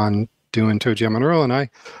we hit on doing ToeJam and Earl,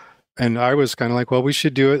 and I was kind of like, well, we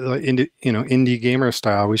should do it like indie gamer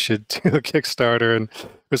style. We should do a Kickstarter, and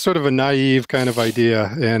it was sort of a naive kind of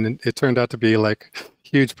idea, and it turned out to be like a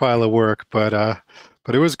huge pile of work, but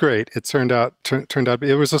it was great. It turned out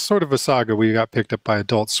it was a sort of a saga. We got picked up by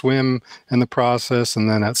Adult Swim in the process, and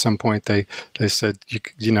then at some point they said,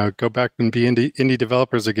 you know, go back and be indie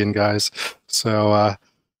developers again, guys. So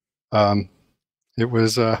it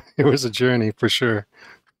was a journey for sure.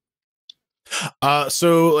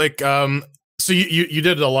 So you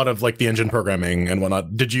did a lot of like the engine programming and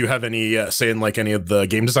whatnot. Did you have any say in like any of the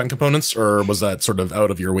game design components, or was that sort of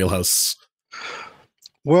out of your wheelhouse?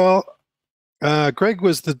 Well, Greg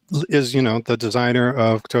is the designer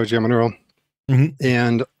of ToeJam and Earl,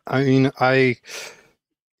 and I mean, I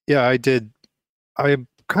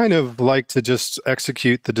kind of like to just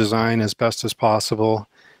execute the design as best as possible,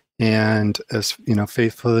 and as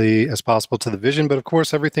faithfully as possible to the vision. But of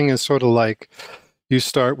course, everything is sort of like, you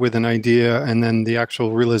start with an idea, and then the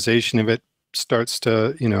actual realization of it starts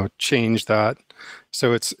to, change that.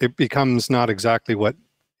 So it becomes not exactly what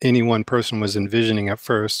any one person was envisioning at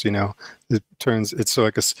first. It's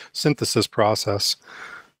like a synthesis process.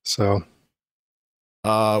 So,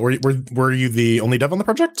 were you the only dev on the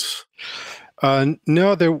project?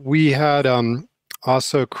 No, we had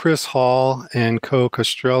also Chris Hall and Co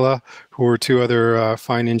Castrella, who were two other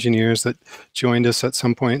fine engineers that joined us at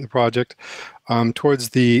some point in the project. Towards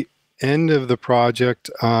the end of the project,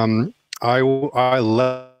 I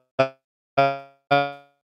left.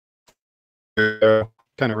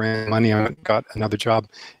 Kind of ran money on it, got another job,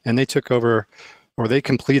 and they took over, or they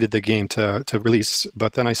completed the game to release.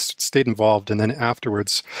 But then I stayed involved, and then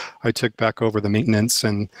afterwards, I took back over the maintenance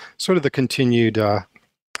and sort of the continued,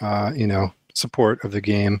 support of the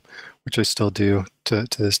game, which I still do to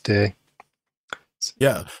this day.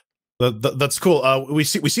 Yeah. That's cool. We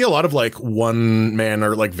see a lot of like one man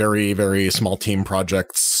or like very, very small team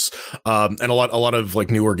projects, and a lot of like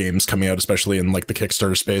newer games coming out, especially in like the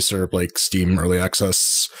Kickstarter space or like Steam early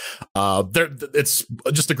access. It's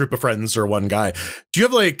just a group of friends or one guy. Do you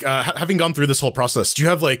have like, having gone through this whole process, do you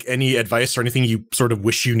have like any advice or anything you sort of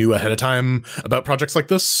wish you knew ahead of time about projects like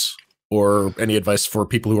this, or any advice for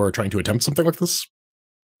people who are trying to attempt something like this?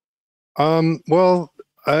 Well,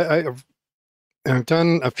 I've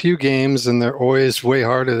done a few games, and they're always way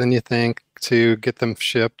harder than you think to get them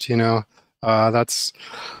shipped. I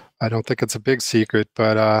don't think it's a big secret,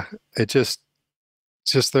 but it's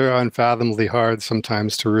just they're unfathomably hard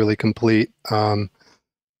sometimes to really complete. But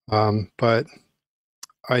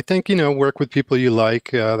I think work with people you like.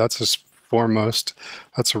 That's just foremost.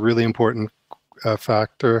 That's a really important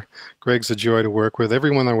factor. Greg's a joy to work with.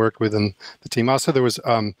 Everyone I worked with in the team. Also, there was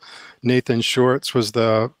Nathan Shorts was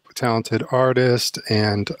the talented artist,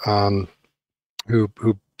 and who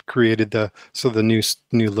created the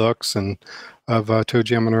new looks and of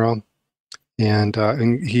ToeJam and Earl, and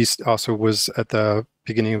he also was at the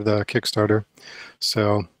beginning of the Kickstarter.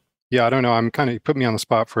 So yeah, I don't know. You put me on the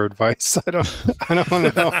spot for advice. I don't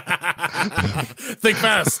want to know. Think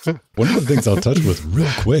fast. One of the things I'll touch with real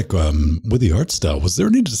quick with the art style, was there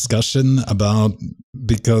any discussion about,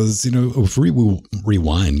 because, if we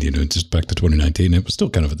rewind, just back to 2019, it was still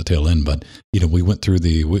kind of at the tail end, but, we went through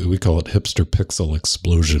we call it hipster pixel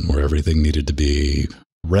explosion, where everything needed to be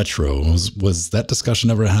retro. Was that discussion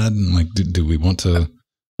ever had? And like, do we want to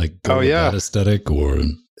like go with that aesthetic, or?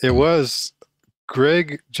 It was.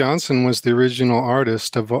 Greg Johnson was the original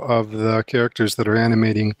artist of the characters that are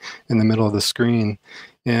animating in the middle of the screen,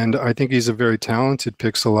 and I think he's a very talented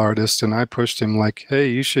pixel artist. And I pushed him like, "Hey,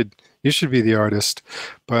 you should be the artist,"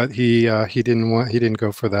 but he didn't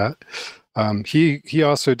go for that. He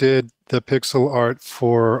also did the pixel art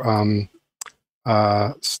for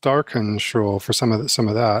Star Control, for some of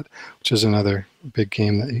that, which is another big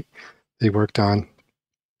game that they worked on.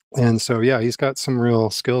 And so yeah, he's got some real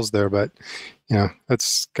skills there, but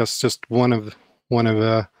that's just one of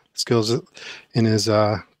skills in his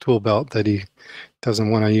tool belt that he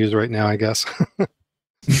doesn't want to use right now, I guess.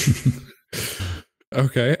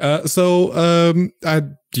 Okay, so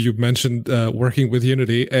you mentioned working with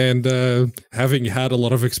Unity and having had a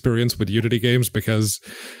lot of experience with Unity games, because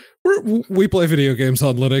we play video games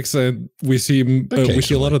on Linux, and we see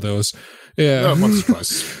a lot of those. Yeah, no, I'm not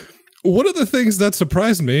surprised. One of the things that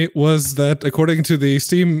surprised me was that, according to the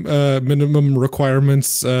Steam minimum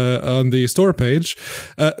requirements on the store page,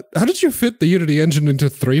 how did you fit the Unity engine into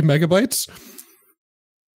 3 megabytes?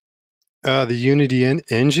 The Unity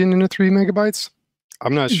engine into 3 megabytes?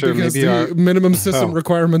 I'm not sure. Because maybe the minimum system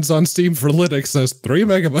requirements on Steam for Linux says 3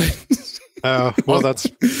 megabytes. Well, that's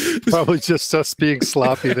probably just us being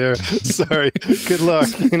sloppy there. Sorry. Good luck.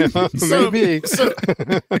 Maybe.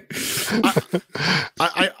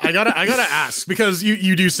 I gotta ask, because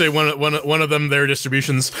you do say one of them, their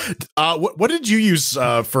distributions. What did you use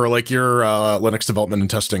for like your Linux development and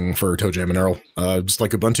testing for ToeJam and Earl? Just like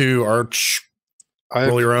Ubuntu, Arch,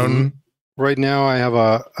 roll your own. Right now, I have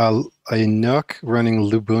a Nook running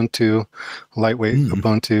Lubuntu, lightweight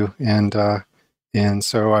Ubuntu, and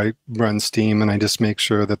so I run Steam, and I just make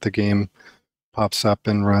sure that the game pops up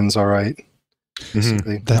and runs all right.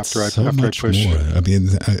 Basically, that's after I push. More. I mean,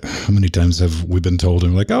 how many times have we been told?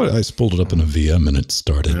 I'm like, oh, I pulled it up in a VM and it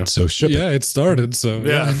started. Yeah. So ship it. Yeah, it started. So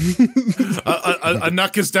yeah, a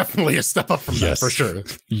Nook is definitely a step up from that for sure.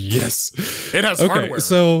 Yes, it has hardware.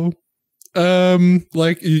 So.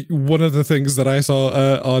 Like one of the things that I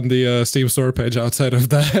saw on the Steam store page outside of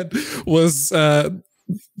that was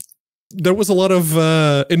there was a lot of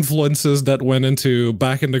influences that went into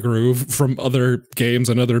Back in the Groove from other games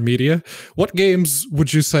and other media. What games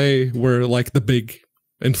would you say were like the big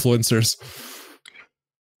influencers?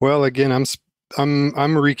 Well, again,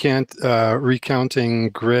 I'm recounting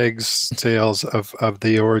Greg's tales of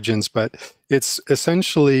the origins, but it's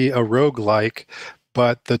essentially a roguelike,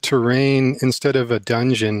 but the terrain, instead of a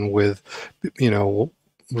dungeon with,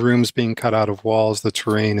 rooms being cut out of walls, the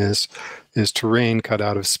terrain is terrain cut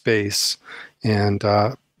out of space. And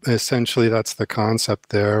essentially that's the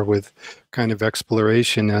concept there, with kind of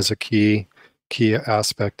exploration as a key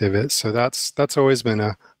aspect of it. So that's always been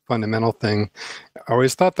a fundamental thing. I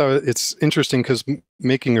always thought that it's interesting because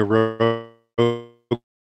making a rogue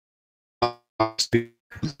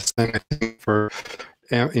for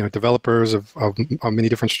developers of many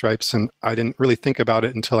different stripes, and I didn't really think about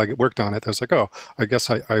it until I worked on it. I was like, oh, I guess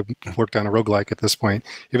I worked on a roguelike at this point,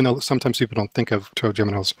 even though sometimes people don't think of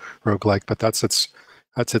ToeJam as roguelike, but that's its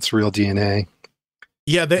real DNA.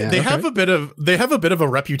 Yeah, they have a bit of a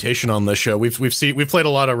reputation on this show. We've played a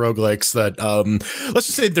lot of roguelikes that let's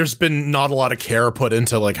just say there's been not a lot of care put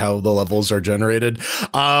into like how the levels are generated,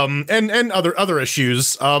 and other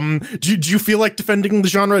issues. Do you feel like defending the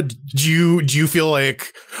genre? Do you feel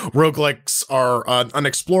like roguelikes are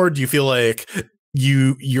unexplored? Do you feel like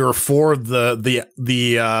you're for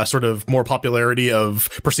the sort of more popularity of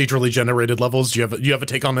procedurally generated levels? Do you have a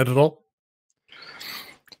take on it at all?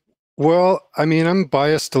 Well, I mean, I'm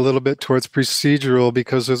biased a little bit towards procedural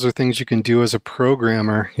because those are things you can do as a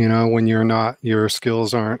programmer, when your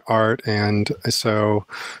skills aren't art. And so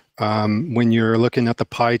when you're looking at the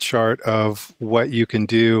pie chart of what you can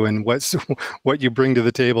do and what you bring to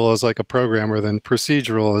the table as like a programmer, then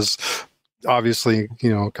procedural is obviously,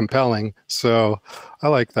 compelling. So I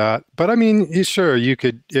like that. But I mean, sure,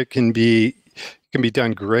 it can be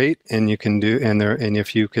done great, and you can do, and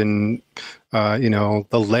if you can, the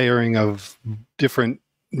layering of different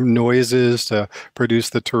noises to produce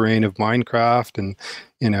the terrain of Minecraft, and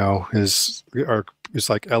is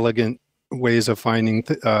like elegant ways of finding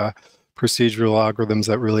procedural algorithms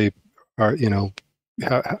that really are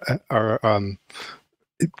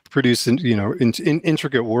producing in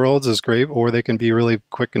intricate worlds is great, or they can be really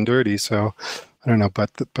quick and dirty. So I don't know,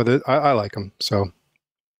 but I like them. So.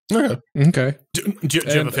 Okay. Do you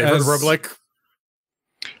have a favorite roguelike?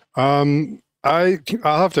 I'll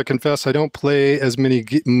have to confess, I don't play as many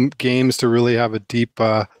games to really have a deep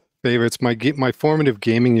favorites. My formative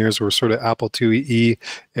gaming years were sort of Apple IIe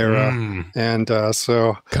era, and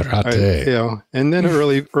so karate. And then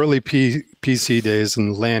early PC days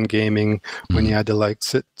and LAN gaming when you had to like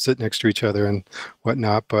sit next to each other and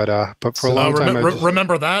whatnot. But for a long time,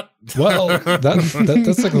 remember that? Well, that's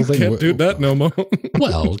like a thing. Can't do that no more.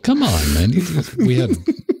 Well, come on, man. We had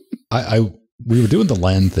we were doing the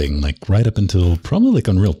LAN thing like right up until probably like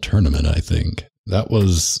Unreal Tournament. I think that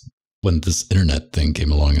was when this internet thing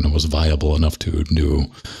came along and it was viable enough to do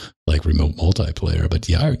like remote multiplayer. But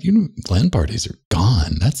yeah, LAN parties are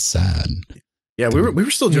gone. That's sad. Yeah, we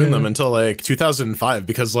were still doing them until like 2005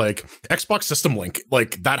 because like Xbox System Link,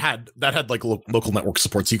 like that had like local network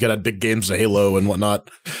support, so you could add big games to Halo and whatnot.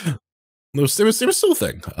 It was still a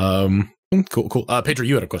thing. Cool. Pedro,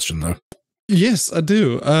 you had a question though. Yes, I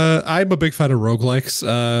do. I'm a big fan of roguelikes.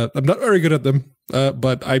 I'm not very good at them,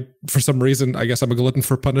 but for some reason, I guess I'm a glutton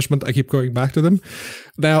for punishment. I keep going back to them.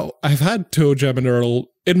 Now, I've had ToeJam and Earl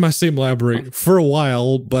in my Steam library for a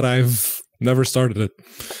while, but I've never started it.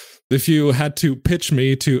 If you had to pitch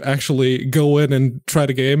me to actually go in and try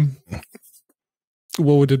the game,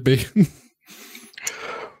 what would it be?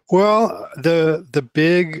 Well, the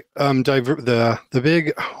big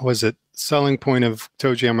selling point of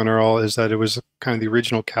ToeJam and Earl is that it was kind of the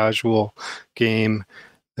original casual game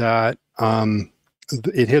that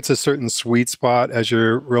it hits a certain sweet spot as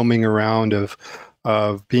you're roaming around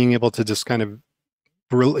of being able to just kind of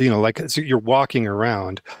like you're walking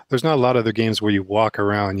around. There's not a lot of other games where you walk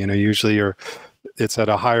around. Usually it's at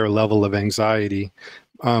a higher level of anxiety.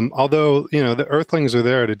 Although the Earthlings are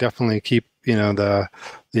there to definitely keep the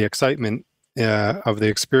excitement of the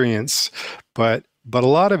experience, but a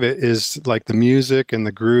lot of it is like the music and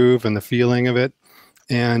the groove and the feeling of it.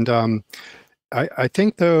 And I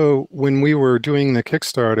think though, when we were doing the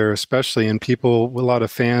Kickstarter, especially, and a lot of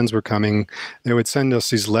fans were coming, they would send us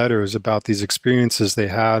these letters about these experiences they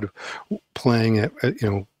had playing it,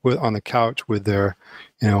 on the couch with their,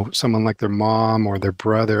 someone like their mom or their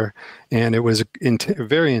brother. And it was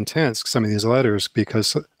very intense, some of these letters,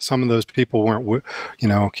 because some of those people weren't,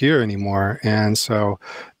 here anymore. And so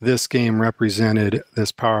this game represented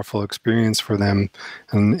this powerful experience for them.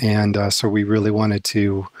 And so we really wanted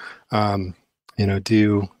to,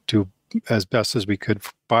 do as best as we could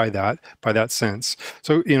by that sense.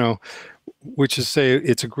 So, you know, which is say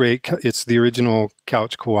it's the original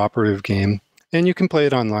couch cooperative game. And you can play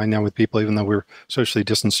it online now with people, even though we're socially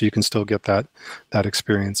distanced, so you can still get that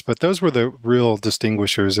experience. But those were the real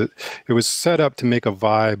distinguishers. It was set up to make a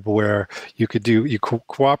vibe where you could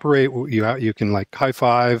cooperate. You can like high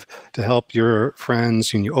five to help your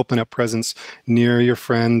friends, and you open up presents near your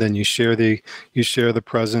friend, and you share the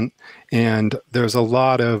present. And there's a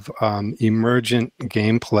lot of emergent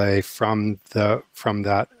gameplay from that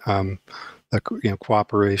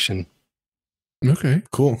cooperation. Okay,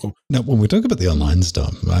 cool. Now, when we talk about the online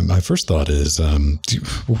stuff, my first thought is,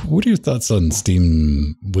 what are your thoughts on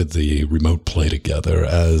Steam with the remote play together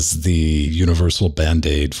as the universal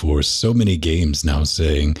band-aid for so many games now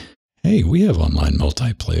saying, hey, we have online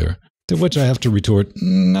multiplayer? To which I have to retort,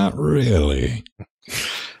 not really.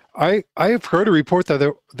 I have heard a report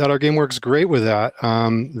that our game works great with that.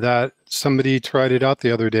 That somebody tried it out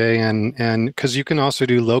the other day, and because you can also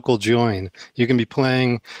do local join, you can be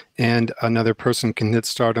playing, and another person can hit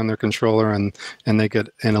start on their controller, and they get,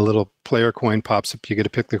 and a little player coin pops up. You get to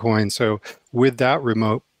pick the coin. So with that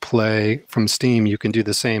remote play from Steam, you can do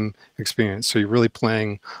the same experience. So you're really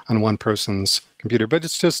playing on one person's computer, but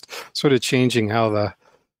it's just sort of changing how the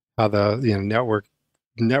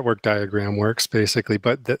network diagram works basically,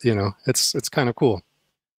 but that, it's kind of cool.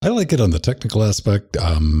 I like it on the technical aspect,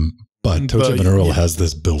 but ToeJam and Earl has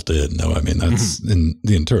this built in. No, I mean, that's in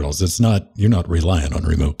the internals. It's not, you're not reliant on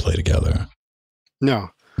remote play together. No.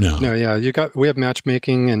 Yeah, we have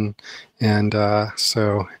matchmaking, and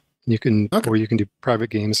so you can, or you can do private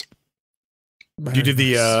games. Do you do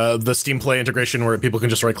the Steam Play integration where people can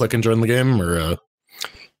just right click and join the game, or?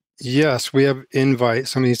 Yes, we have invite.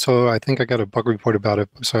 So I think I got a bug report about it,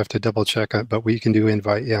 so I have to double check it, but we can do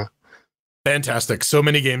invite, yeah. Fantastic. So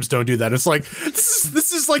many games don't do that. It's like,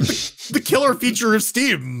 this is like the killer feature of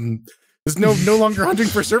Steam. There's no longer hunting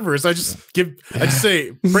for servers. I just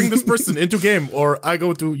say, bring this person into game, or I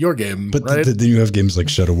go to your game. But right? Then you have games like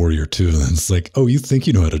Shadow Warrior 2, and it's like, oh, you think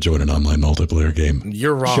you know how to join an online multiplayer game?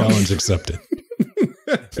 You're wrong. Challenge accepted.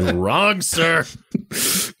 You're wrong, sir.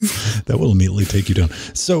 That will immediately take you down.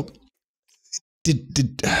 So,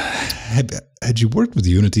 had you worked with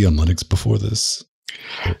Unity on Linux before this?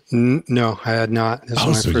 No, I had not.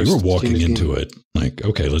 So you were walking into it like,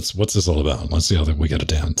 okay, what's this all about? Let's see how we got to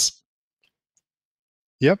dance.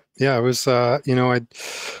 Yep. Yeah, I was. I'd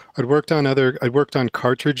worked on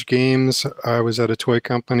cartridge games. I was at a toy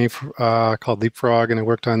company called Leapfrog, and I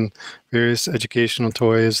worked on various educational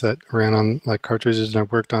toys that ran on like cartridges. And I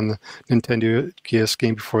worked on the Nintendo GS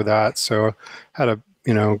game before that, so had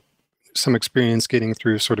some experience getting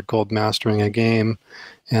through sort of gold mastering a game,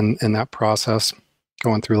 and that process,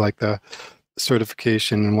 going through like the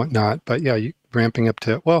certification and whatnot. But yeah, ramping up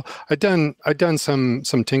to, well, I'd done some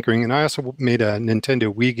tinkering, and I also made a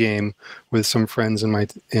Nintendo Wii game with some friends in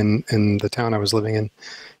the town I was living in,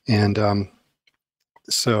 and are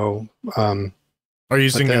you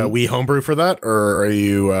using Wii Homebrew for that, or are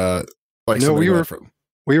you no?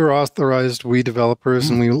 We were authorized Wii developers,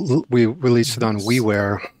 and we released it on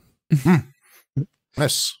WiiWare.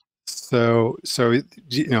 Nice. So sort of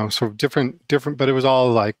different, but it was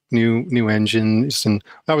all like new engines, and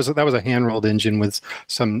that was a hand-rolled engine with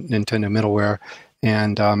some Nintendo middleware,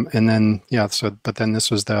 and then yeah. So, but then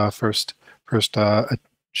this was the first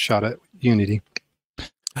shot at Unity.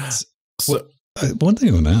 So, one thing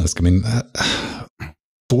I want to ask, I mean,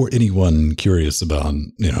 for anyone curious about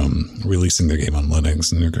releasing their game on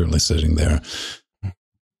Linux, and you're currently sitting there,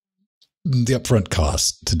 the upfront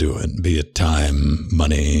cost to do it, be it time,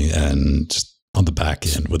 money, and just on the back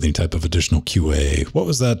end with any type of additional QA, what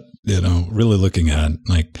was that, really looking at?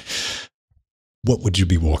 Like, what would you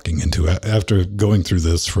be walking into after going through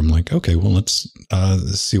this from like, okay, well, let's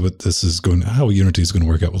see what this is how Unity is going to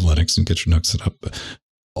work out with Linux and get your nooks set up,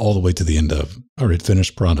 all the way to the end of, all right,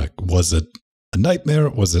 finished product. Was it a nightmare?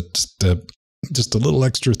 Was it just a little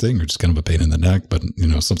extra thing, or just kind of a pain in the neck, but,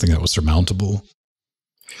 something that was surmountable?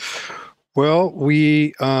 Well,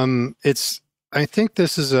 I think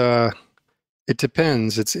this is it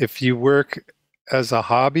depends. It's if you work as a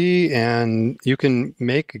hobby and you can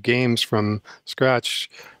make games from scratch,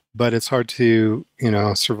 but it's hard to,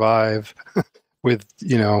 survive with,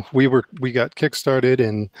 we got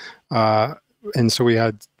kickstarted, and so we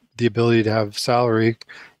had the ability to have salary,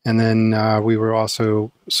 and then we were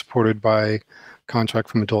also supported by contract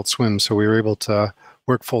from Adult Swim, so we were able to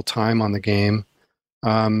work full time on the game.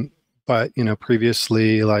 But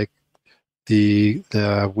previously, like the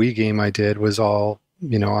Wii game I did was all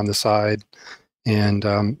on the side, and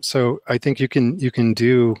so I think you can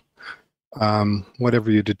do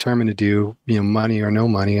whatever you determine to do, money or no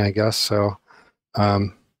money, I guess. So I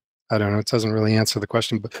don't know. It doesn't really answer the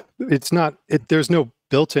question, but it's not. There's no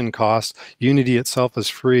built-in cost. Unity itself is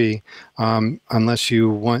free, unless you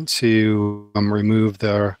want to remove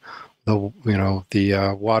the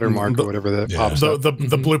watermark or whatever that pops up. The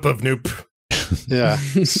bloop of Noop. Yeah.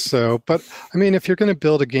 So, but I mean, if you're going to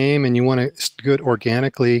build a game and you want to do it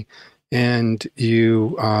organically, and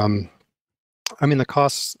you, I mean, the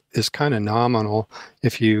cost is kind of nominal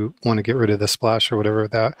if you want to get rid of the splash or whatever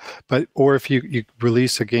that. But or if you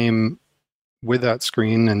release a game with that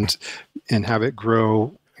screen and have it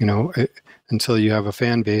grow, until you have a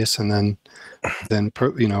fan base, and then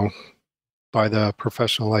buy the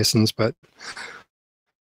professional license. But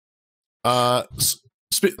I was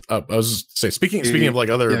speaking of like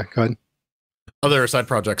other other side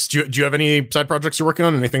projects. Do you have any side projects you're working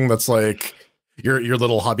on? Anything that's like your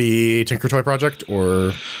little hobby Tinker Toy project?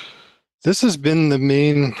 Or this has been the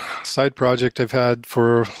main side project I've had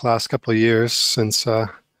for last couple of years since I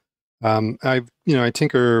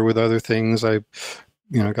tinker with other things. I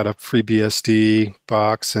got a free BSD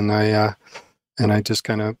box, and I just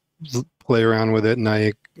kind of play around with it, and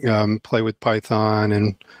I play with Python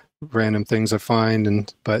and random things I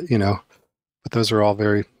find, but those are all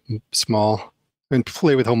very small, and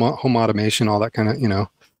play with home automation, all that kind of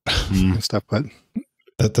stuff. But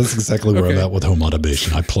that's exactly where I'm at with home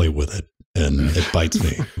automation. I play with it, and it bites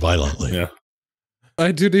me violently. Yeah.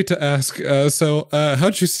 I do need to ask. So,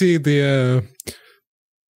 how'd you see the?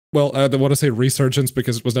 I don't want to say resurgence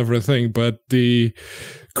because it was never a thing, but the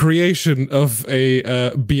creation of a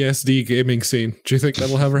BSD gaming scene. Do you think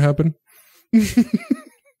that'll ever happen?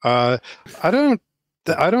 I don't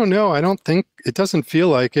know. I don't think it doesn't feel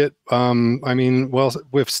like it. I mean, well,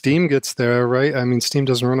 if Steam gets there, right? I mean, Steam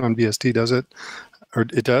doesn't run on BSD, does it? Or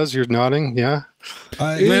it does? You're nodding, yeah.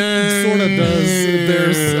 It sort of does.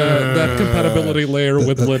 There's that compatibility layer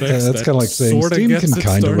with Linux. That's kind of like saying Steam can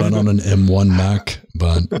kind of run on an M1 Mac,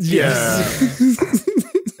 but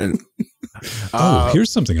here's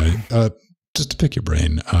something just to pick your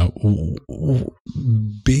brain.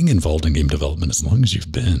 Being involved in game development as long as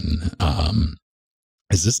you've been,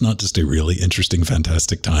 is this not just a really interesting,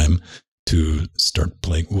 fantastic time to start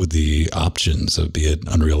playing with the options of, be it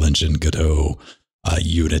Unreal Engine, Godot,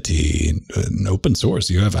 Unity, and open source?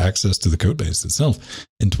 You have access to the code base itself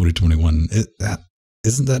in 2021.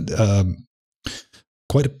 Isn't that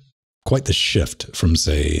quite the shift from,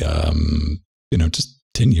 say, just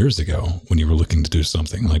 10 years ago when you were looking to do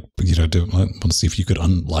something like, want to see if you could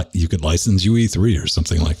license UE3 or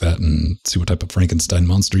something like that and see what type of Frankenstein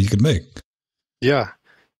monster you could make. Yeah.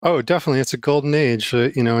 Oh, definitely. It's a golden age,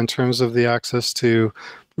 in terms of the access to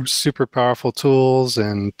super powerful tools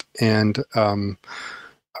and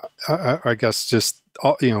I guess just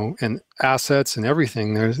all, and assets and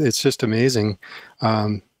everything. It's just amazing.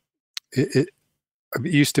 It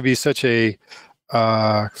used to be such a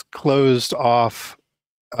closed off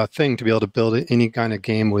thing to be able to build any kind of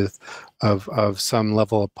game of some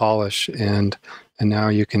level of polish, and now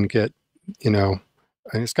you can get,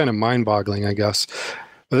 it's kind of mind-boggling, I guess.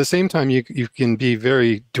 But at the same time, you can be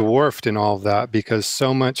very dwarfed in all of that because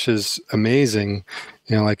so much is amazing.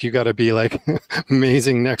 Like you got to be like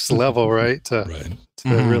amazing next level, right? To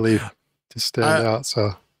really to stand out.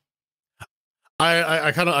 So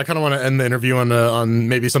I kind of want to end the interview on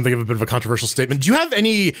maybe something of a bit of a controversial statement. Do you have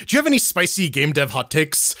any spicy game dev hot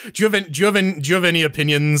takes? Do you have any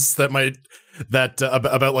opinions that might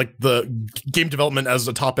about like the game development as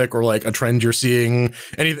a topic or like a trend you're seeing?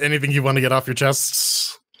 Anything you want to get off your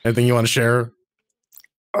chests? Anything you want to share?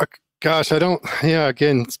 Gosh, I don't. Yeah,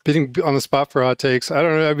 again, being on the spot for hot takes. I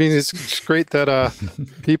don't know. I mean, it's great that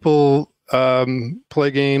people play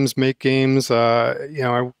games, make games.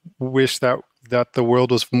 I wish that the world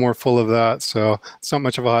was more full of that. So it's not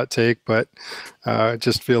much of a hot take, but I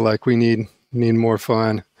just feel like we need more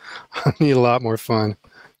fun. Need a lot more fun.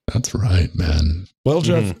 That's right, man. Well,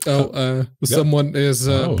 Jeff. Someone is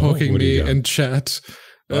poking me in chat.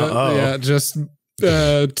 Yeah, just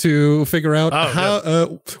to figure out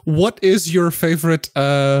what is your favorite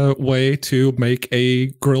way to make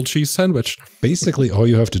a grilled cheese sandwich? Basically, all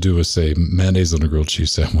you have to do is say mayonnaise on a grilled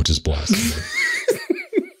cheese sandwich is blasphemy.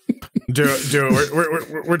 Do it.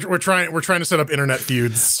 We're trying to set up internet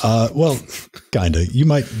feuds. Well, kinda.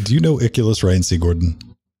 Do you know Iculus Ryan C. Gordon?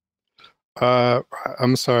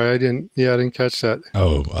 I'm sorry, I didn't catch that.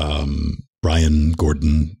 Ryan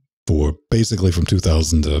Gordon. For basically from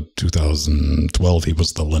 2000 to 2012, he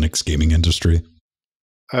was the Linux gaming industry.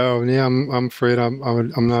 Oh yeah, I'm afraid I'm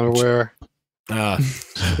not aware.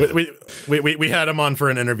 We had him on for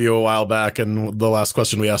an interview a while back, and the last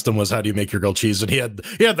question we asked him was, "How do you make your grilled cheese?" And he had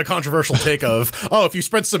the controversial take of, "Oh, if you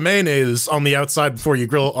spread some mayonnaise on the outside before you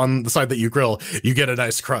grill, on the side that you grill, you get a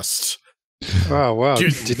nice crust." Oh wow!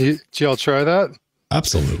 Did y'all try that?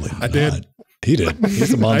 Absolutely, I did. He did.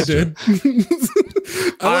 He's a monster. I did.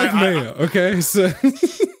 I like mayo. Okay, so.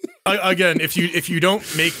 Again, if you don't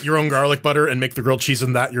make your own garlic butter and make the grilled cheese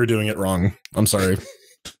in that, you're doing it wrong. I'm sorry.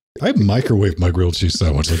 I microwave my grilled cheese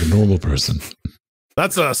sandwich like a normal person.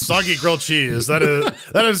 That's a soggy grilled cheese. That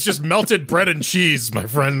is just melted bread and cheese, my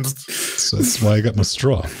friend. So that's why I got my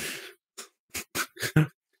straw.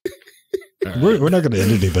 We're not going to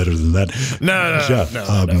end any better than that. No, Jeff,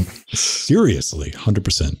 no. Seriously,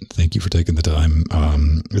 100%. Thank you for taking the time.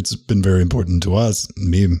 It's been very important to us,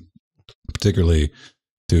 me particularly,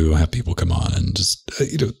 to have people come on and just,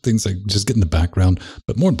 things like just get in the background.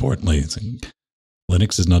 But more importantly, it's like,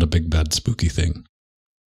 Linux is not a big, bad, spooky thing.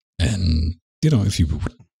 And, if you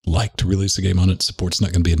would like to release a game on it, support's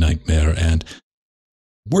not going to be a nightmare. And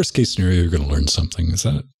worst case scenario, you're going to learn something. Is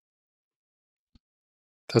that?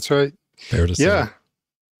 That's right. Fair to say.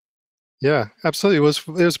 Yeah, absolutely. It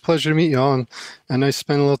was a pleasure to meet y'all, and nice to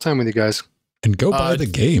spend a little time with you guys. And go buy the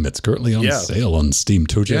game. It's currently on sale on Steam.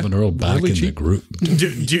 ToeJam and Earl back really in cheap. The group. Do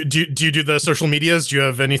you do the social medias? Do you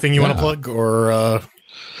have anything you want to plug? Or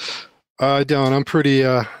I don't. I'm pretty.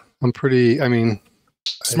 I mean,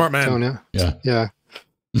 smart man. Yeah.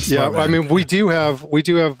 I mean, we do have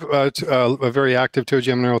a very active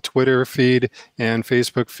ToeJam and Earl Twitter feed and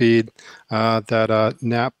Facebook feed that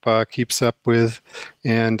Nap keeps up with,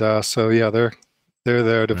 and so they're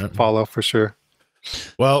there to follow for sure.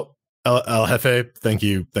 Well, El Jefe, thank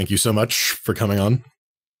you so much for coming on.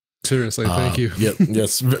 Seriously, thank you.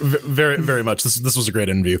 Yes, very, very much. This was a great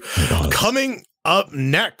interview. Coming up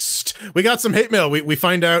next, we got some hate mail. We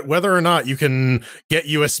find out whether or not you can get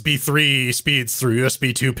USB 3 speeds through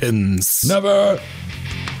USB 2 pins. Never.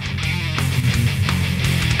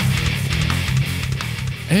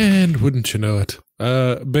 And wouldn't you know it?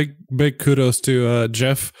 Big kudos to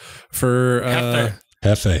Jeff for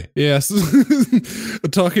Hefe. Yes.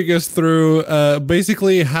 Talking us through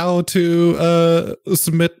basically how to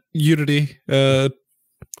submit Unity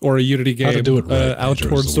or a Unity game out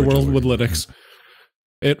towards the world with Linux.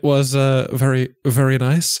 It was very, very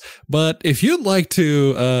nice. But if you'd like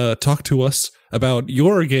to talk to us about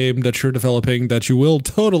your game that you're developing, that you will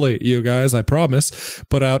totally, you guys, I promise,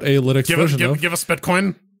 put out a Linux version of. Give us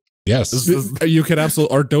Bitcoin. Yes. You can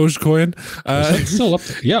absolutely, or Dogecoin. Still up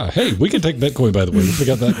there. Yeah. Hey, we can take Bitcoin, by the way. We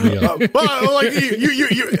forgot that.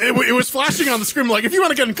 It was flashing on the screen. Like, if you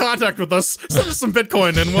want to get in contact with us, send us some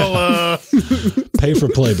Bitcoin and we'll pay for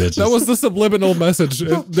play, bitches. That was the subliminal message.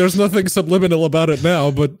 There's nothing subliminal about it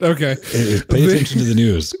now, but okay. Hey, pay attention to the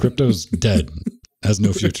news. Crypto's dead. Has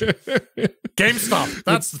no future. GameStop.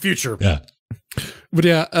 That's the future. Yeah. But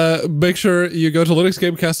yeah, make sure you go to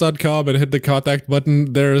linuxgamecast.com and hit the contact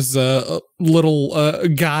button. There's a little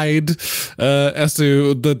guide as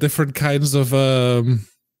to the different kinds of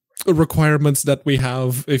requirements that we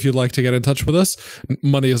have if you'd like to get in touch with us.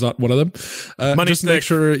 Money is not one of them. Just make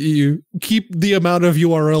sure you keep the amount of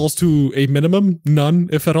URLs to a minimum, none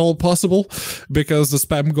if at all possible, because the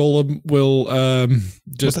spam golem will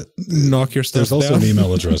just knock your stuff down. There's also an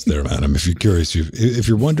email address there, madam. If you're curious, if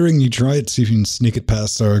you're wondering, you try it, see if you can sneak it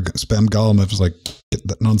past our spam golem. If it's like, get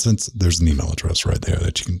that nonsense, there's an email address right there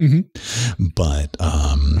that you can. But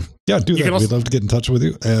yeah, do that. We'd love to get in touch with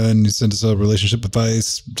you, and you send us a relationship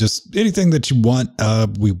advice, just anything that you want.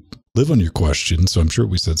 We live on your question, so I'm sure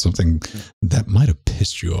we said something that might have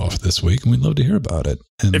pissed you off this week, and we'd love to hear about it.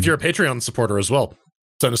 And if you're a Patreon supporter as well,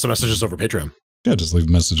 send us some messages over Patreon. Yeah, just leave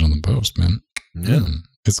a message on the post, man. Yeah,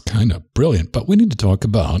 it's kind of brilliant. But we need to talk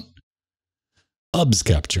about UBS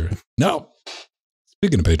capture. Now,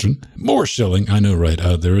 speaking of Patreon, more shilling. I know, right?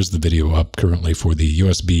 There is the video up currently for the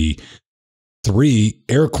USB 3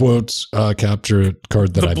 air quotes capture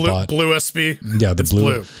card that I bought. Blue USB. Yeah, the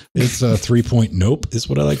blue. It's 3.nope is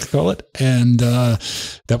what I like to call it. And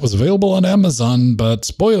that was available on Amazon, but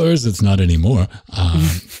spoilers, it's not anymore.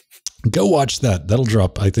 Go watch that. That'll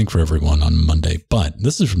drop, I think, for everyone on Monday. But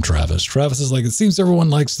this is from Travis. Travis is like, it seems everyone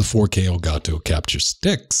likes the 4K Elgato capture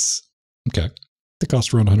sticks. Okay. They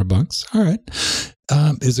cost around $100. All right.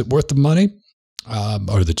 Is it worth the money?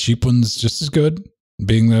 Are the cheap ones just as good?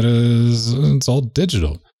 Being that it's all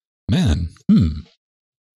digital, man.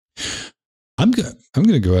 I'm going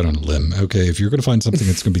to go out on a limb. Okay, if you're going to find something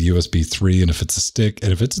that's going to be USB 3, and if it's a stick,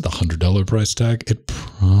 and if it's the $100 price tag, it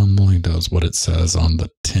probably does what it says on the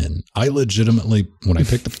tin. I legitimately, when I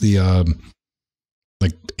picked up the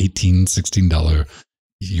like $16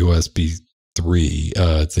 USB 3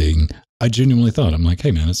 thing, I genuinely thought, I'm like,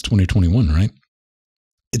 hey man, it's 2021, right?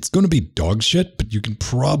 It's going to be dog shit, but you can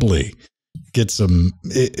probably get some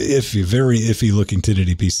iffy, very iffy looking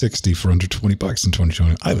 1080p 60 for under $20 in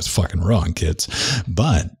 2020. I was fucking wrong, kids.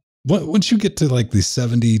 But once you get to like the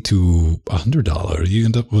 $70 to $100, you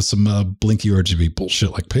end up with some blinky RGB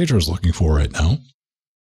bullshit like Pedro's looking for right now.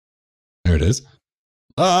 There it is.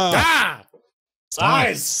 Size!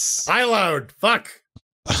 iLoad! Fuck!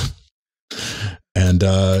 And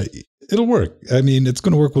it'll work. I mean, it's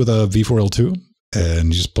going to work with a V4L2, and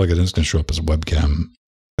you just plug it in, it's going to show up as a webcam.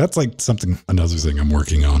 That's like another thing I'm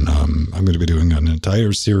working on. I'm going to be doing an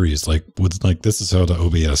entire series, like with like, this is how to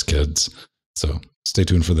OBS, kids. So stay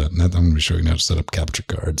tuned for that. And I'm going to be showing you how to set up capture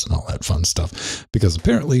cards and all that fun stuff, because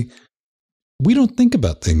apparently we don't think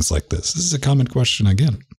about things like this. This is a common question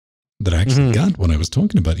again that I actually got when I was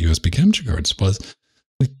talking about USB capture cards. Was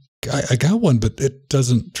like, I got one, but it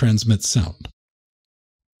doesn't transmit sound.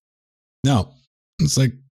 Now it's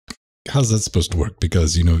like, how's that supposed to work?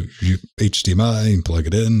 Because, you know, you HDMI, you plug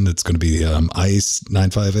it in, it's going to be ICE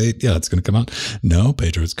 958. Yeah, it's going to come out. No,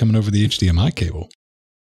 Pedro, it's coming over the HDMI cable.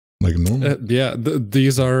 Like normal. Yeah,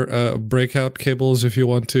 these are breakout cables if you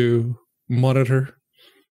want to monitor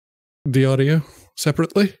the audio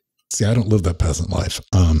separately. See, I don't live that peasant life.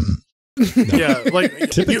 No. Yeah,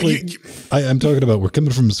 like typically, I'm talking about, we're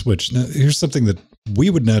coming from a Switch. Now, here's something that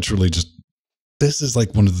we would naturally just, this is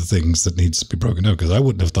like one of the things that needs to be broken down, because I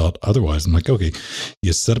wouldn't have thought otherwise. I'm like, okay,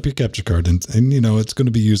 you set up your capture card and you know, it's going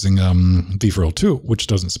to be using V4L2, which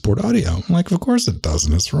doesn't support audio. I'm like, of course it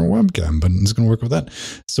doesn't. It's for a webcam, but it's going to work with that.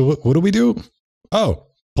 So what do? Oh,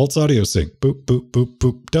 pulse audio sync. Boop, boop, boop,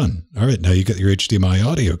 boop. Done. All right, now you got your HDMI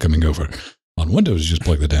audio coming over. On Windows, you just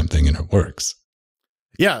plug the damn thing in, it works.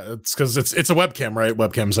 Yeah, it's because it's a webcam, right?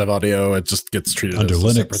 Webcams have audio. It just gets treated under as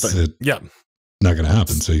Linux. a separate thing. Yeah. Not going to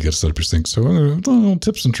happen. So you got to set up your sync. So little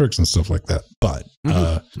tips and tricks and stuff like that. But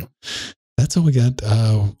that's all we got.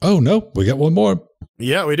 Oh no, we got one more.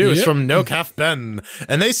 Yeah, we do. It's from NoCaf Ben,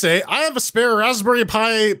 and they say, I have a spare Raspberry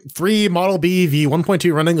Pi 3 Model B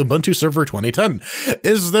v1.2 running Ubuntu Server 2010.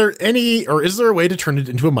 Is there a way to turn it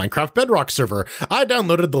into a Minecraft Bedrock server? I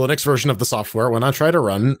downloaded the Linux version of the software. When I try to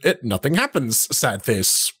run it, nothing happens. Sad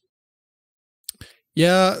face.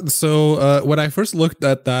 Yeah, so when I first looked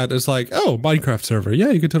at that, it's like, oh, Minecraft server. Yeah,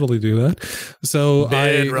 you could totally do that. So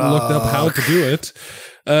Bedrock. I looked up how to do it.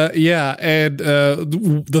 Yeah, and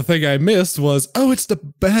the thing I missed was, oh, it's the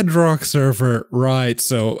Bedrock server. Right,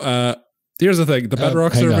 so here's the thing. The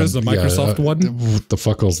Bedrock server is the Microsoft one. What the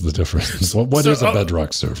fuck is the difference? What is a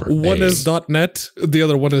Bedrock server? One is .NET, the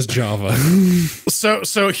other one is Java. So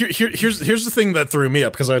here's the thing that threw me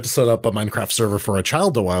up, because I had to set up a Minecraft server for a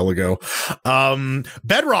child a while ago.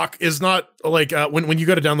 Bedrock is not like when you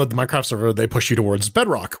go to download the Minecraft server, they push you towards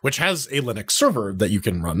Bedrock, which has a Linux server that you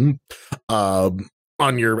can run on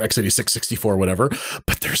your x86, 64, whatever.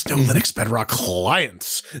 But there's no Linux Bedrock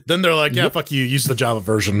clients. Then they're like, yeah, fuck you, use the Java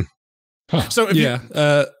version. Huh. So if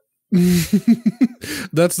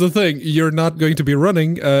that's the thing. You're not going to be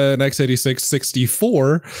running an x86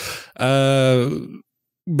 64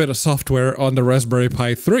 bit of software on the Raspberry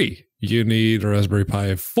Pi 3. You need a Raspberry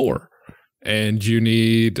Pi 4, and you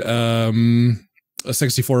need a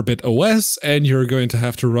 64-bit OS, and you're going to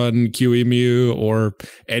have to run QEMU or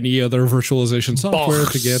any other virtualization software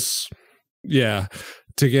to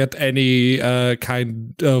get any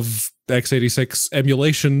kind of x86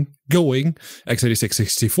 emulation going, x86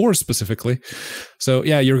 64 specifically. So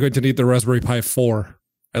yeah, you're going to need the Raspberry Pi 4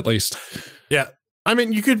 at least. Yeah. I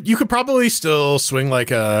mean, you could probably still swing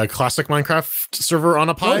like a classic Minecraft server on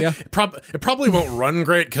a Pi. Oh, yeah. It probably won't run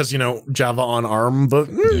great because, you know, Java on ARM, but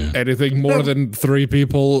anything more than 3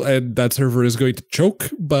 people and that server is going to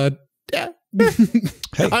choke, but yeah.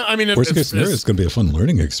 Hey, I mean, worst case scenario, it's going to be a fun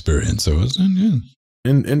learning experience. So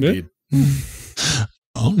indeed.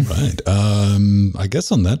 All right. I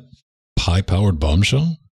guess on that Pi-powered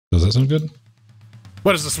bombshell, does that sound good?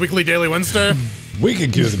 What is this, Weekly Daily Wednesday? We can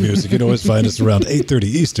cue the music. You can always find us around 8:30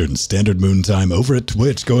 Eastern Standard Moon Time over at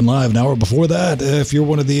Twitch, going live an hour before that. If you're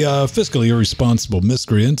one of the fiscally irresponsible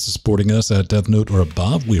miscreants supporting us at Death Note or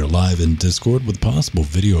above, we are live in Discord with possible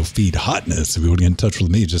video feed hotness. If you want to get in touch with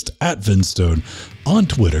me, just at Vinstone on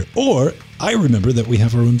Twitter. Or I remember that we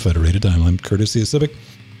have our own federated island, courtesy of Civic,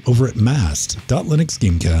 over at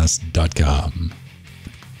mast.linuxgamecast.com.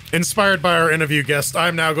 Inspired by our interview guest,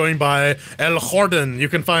 I'm now going by El Jordan. You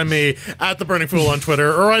can find me at The Burning Fool on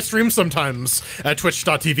Twitter, or I stream sometimes at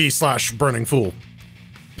twitch.tv/burningfool.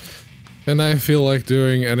 And I feel like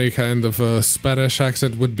doing any kind of Spanish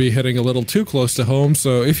accent would be hitting a little too close to home,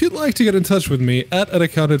 so if you'd like to get in touch with me at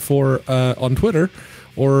unaccounted for on Twitter,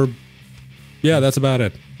 or Yeah, that's about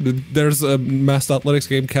it. There's a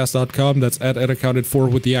mass.linuxgamecast.com that's at and accounted for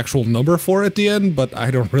with the actual number 4 at the end, but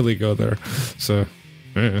I don't really go there. So,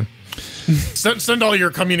 yeah. Send all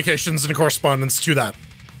your communications and correspondence to that.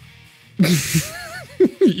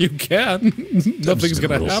 You can. Nothing's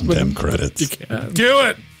going to happen. Them credits. You can. Do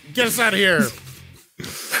it. Get us out of here.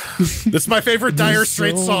 That's my favorite Dire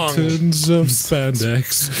Straits song. Sultans of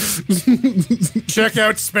Spandex. Check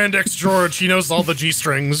out Spandex George. He knows all the G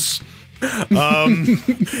strings.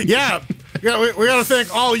 Yeah, we gotta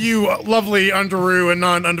thank all you lovely underoo and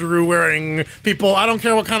non-underoo wearing people. I don't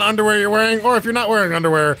care what kind of underwear you're wearing, or if you're not wearing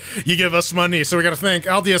underwear, you give us money. So we gotta thank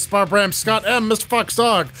Aldius, Barbram, Scott M, Mr. Fox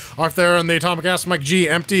Dog, Arthur, and the Atomic Ass, Mike G,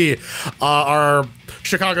 Empty, our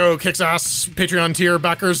Chicago Kicks Ass Patreon tier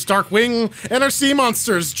backers, Dark Wing, and our Sea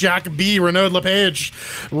Monsters, Jack B, Renaud LePage,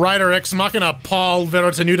 Ryder X Machina, Paul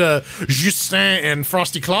Verotenuta, Justin, and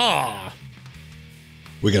Frosty Claw.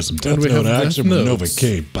 We got some Death Note action with Nova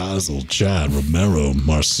K, Basil, Chad, Romero,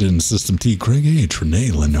 Marcin, System T, Craig H,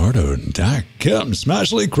 Renee, Leonardo, Dak, Kim,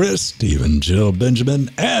 Smashley, Chris, Steven, Jill,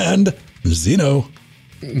 Benjamin, and Zeno.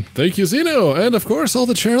 Thank you, Zeno. And of course, all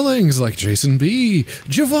the chairlings like Jason B,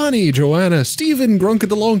 Giovanni, Joanna, Steven, Grunka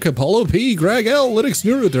DeLonka, Paulo P, Greg L, Linux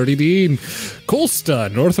Neuro, Dirty Dean,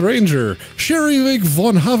 Colsta, North Ranger, Sherry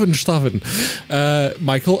von Havenstaffen,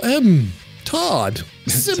 Michael M, Todd,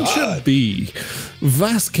 Simcha B,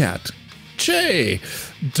 Vascat, Che,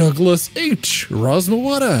 Douglas H,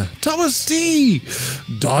 Rosmawada, Thomas D,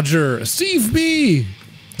 Dodger, Steve B,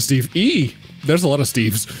 Steve E. There's a lot of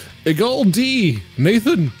Steves. Egal D,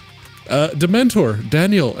 Nathan, Dementor,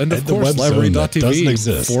 Daniel, and of course library.tv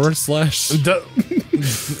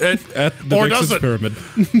 / at the or Nexus does it? Pyramid.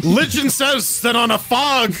 Legend says that on a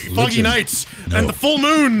foggy night and the full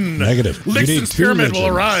moon, Negative. Lixon's pyramid will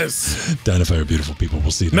arise. Dynafire, beautiful people. We'll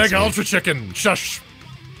see you next Mega week. Ultra Chicken. Shush.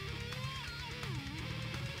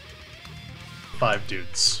 5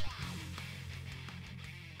 dudes.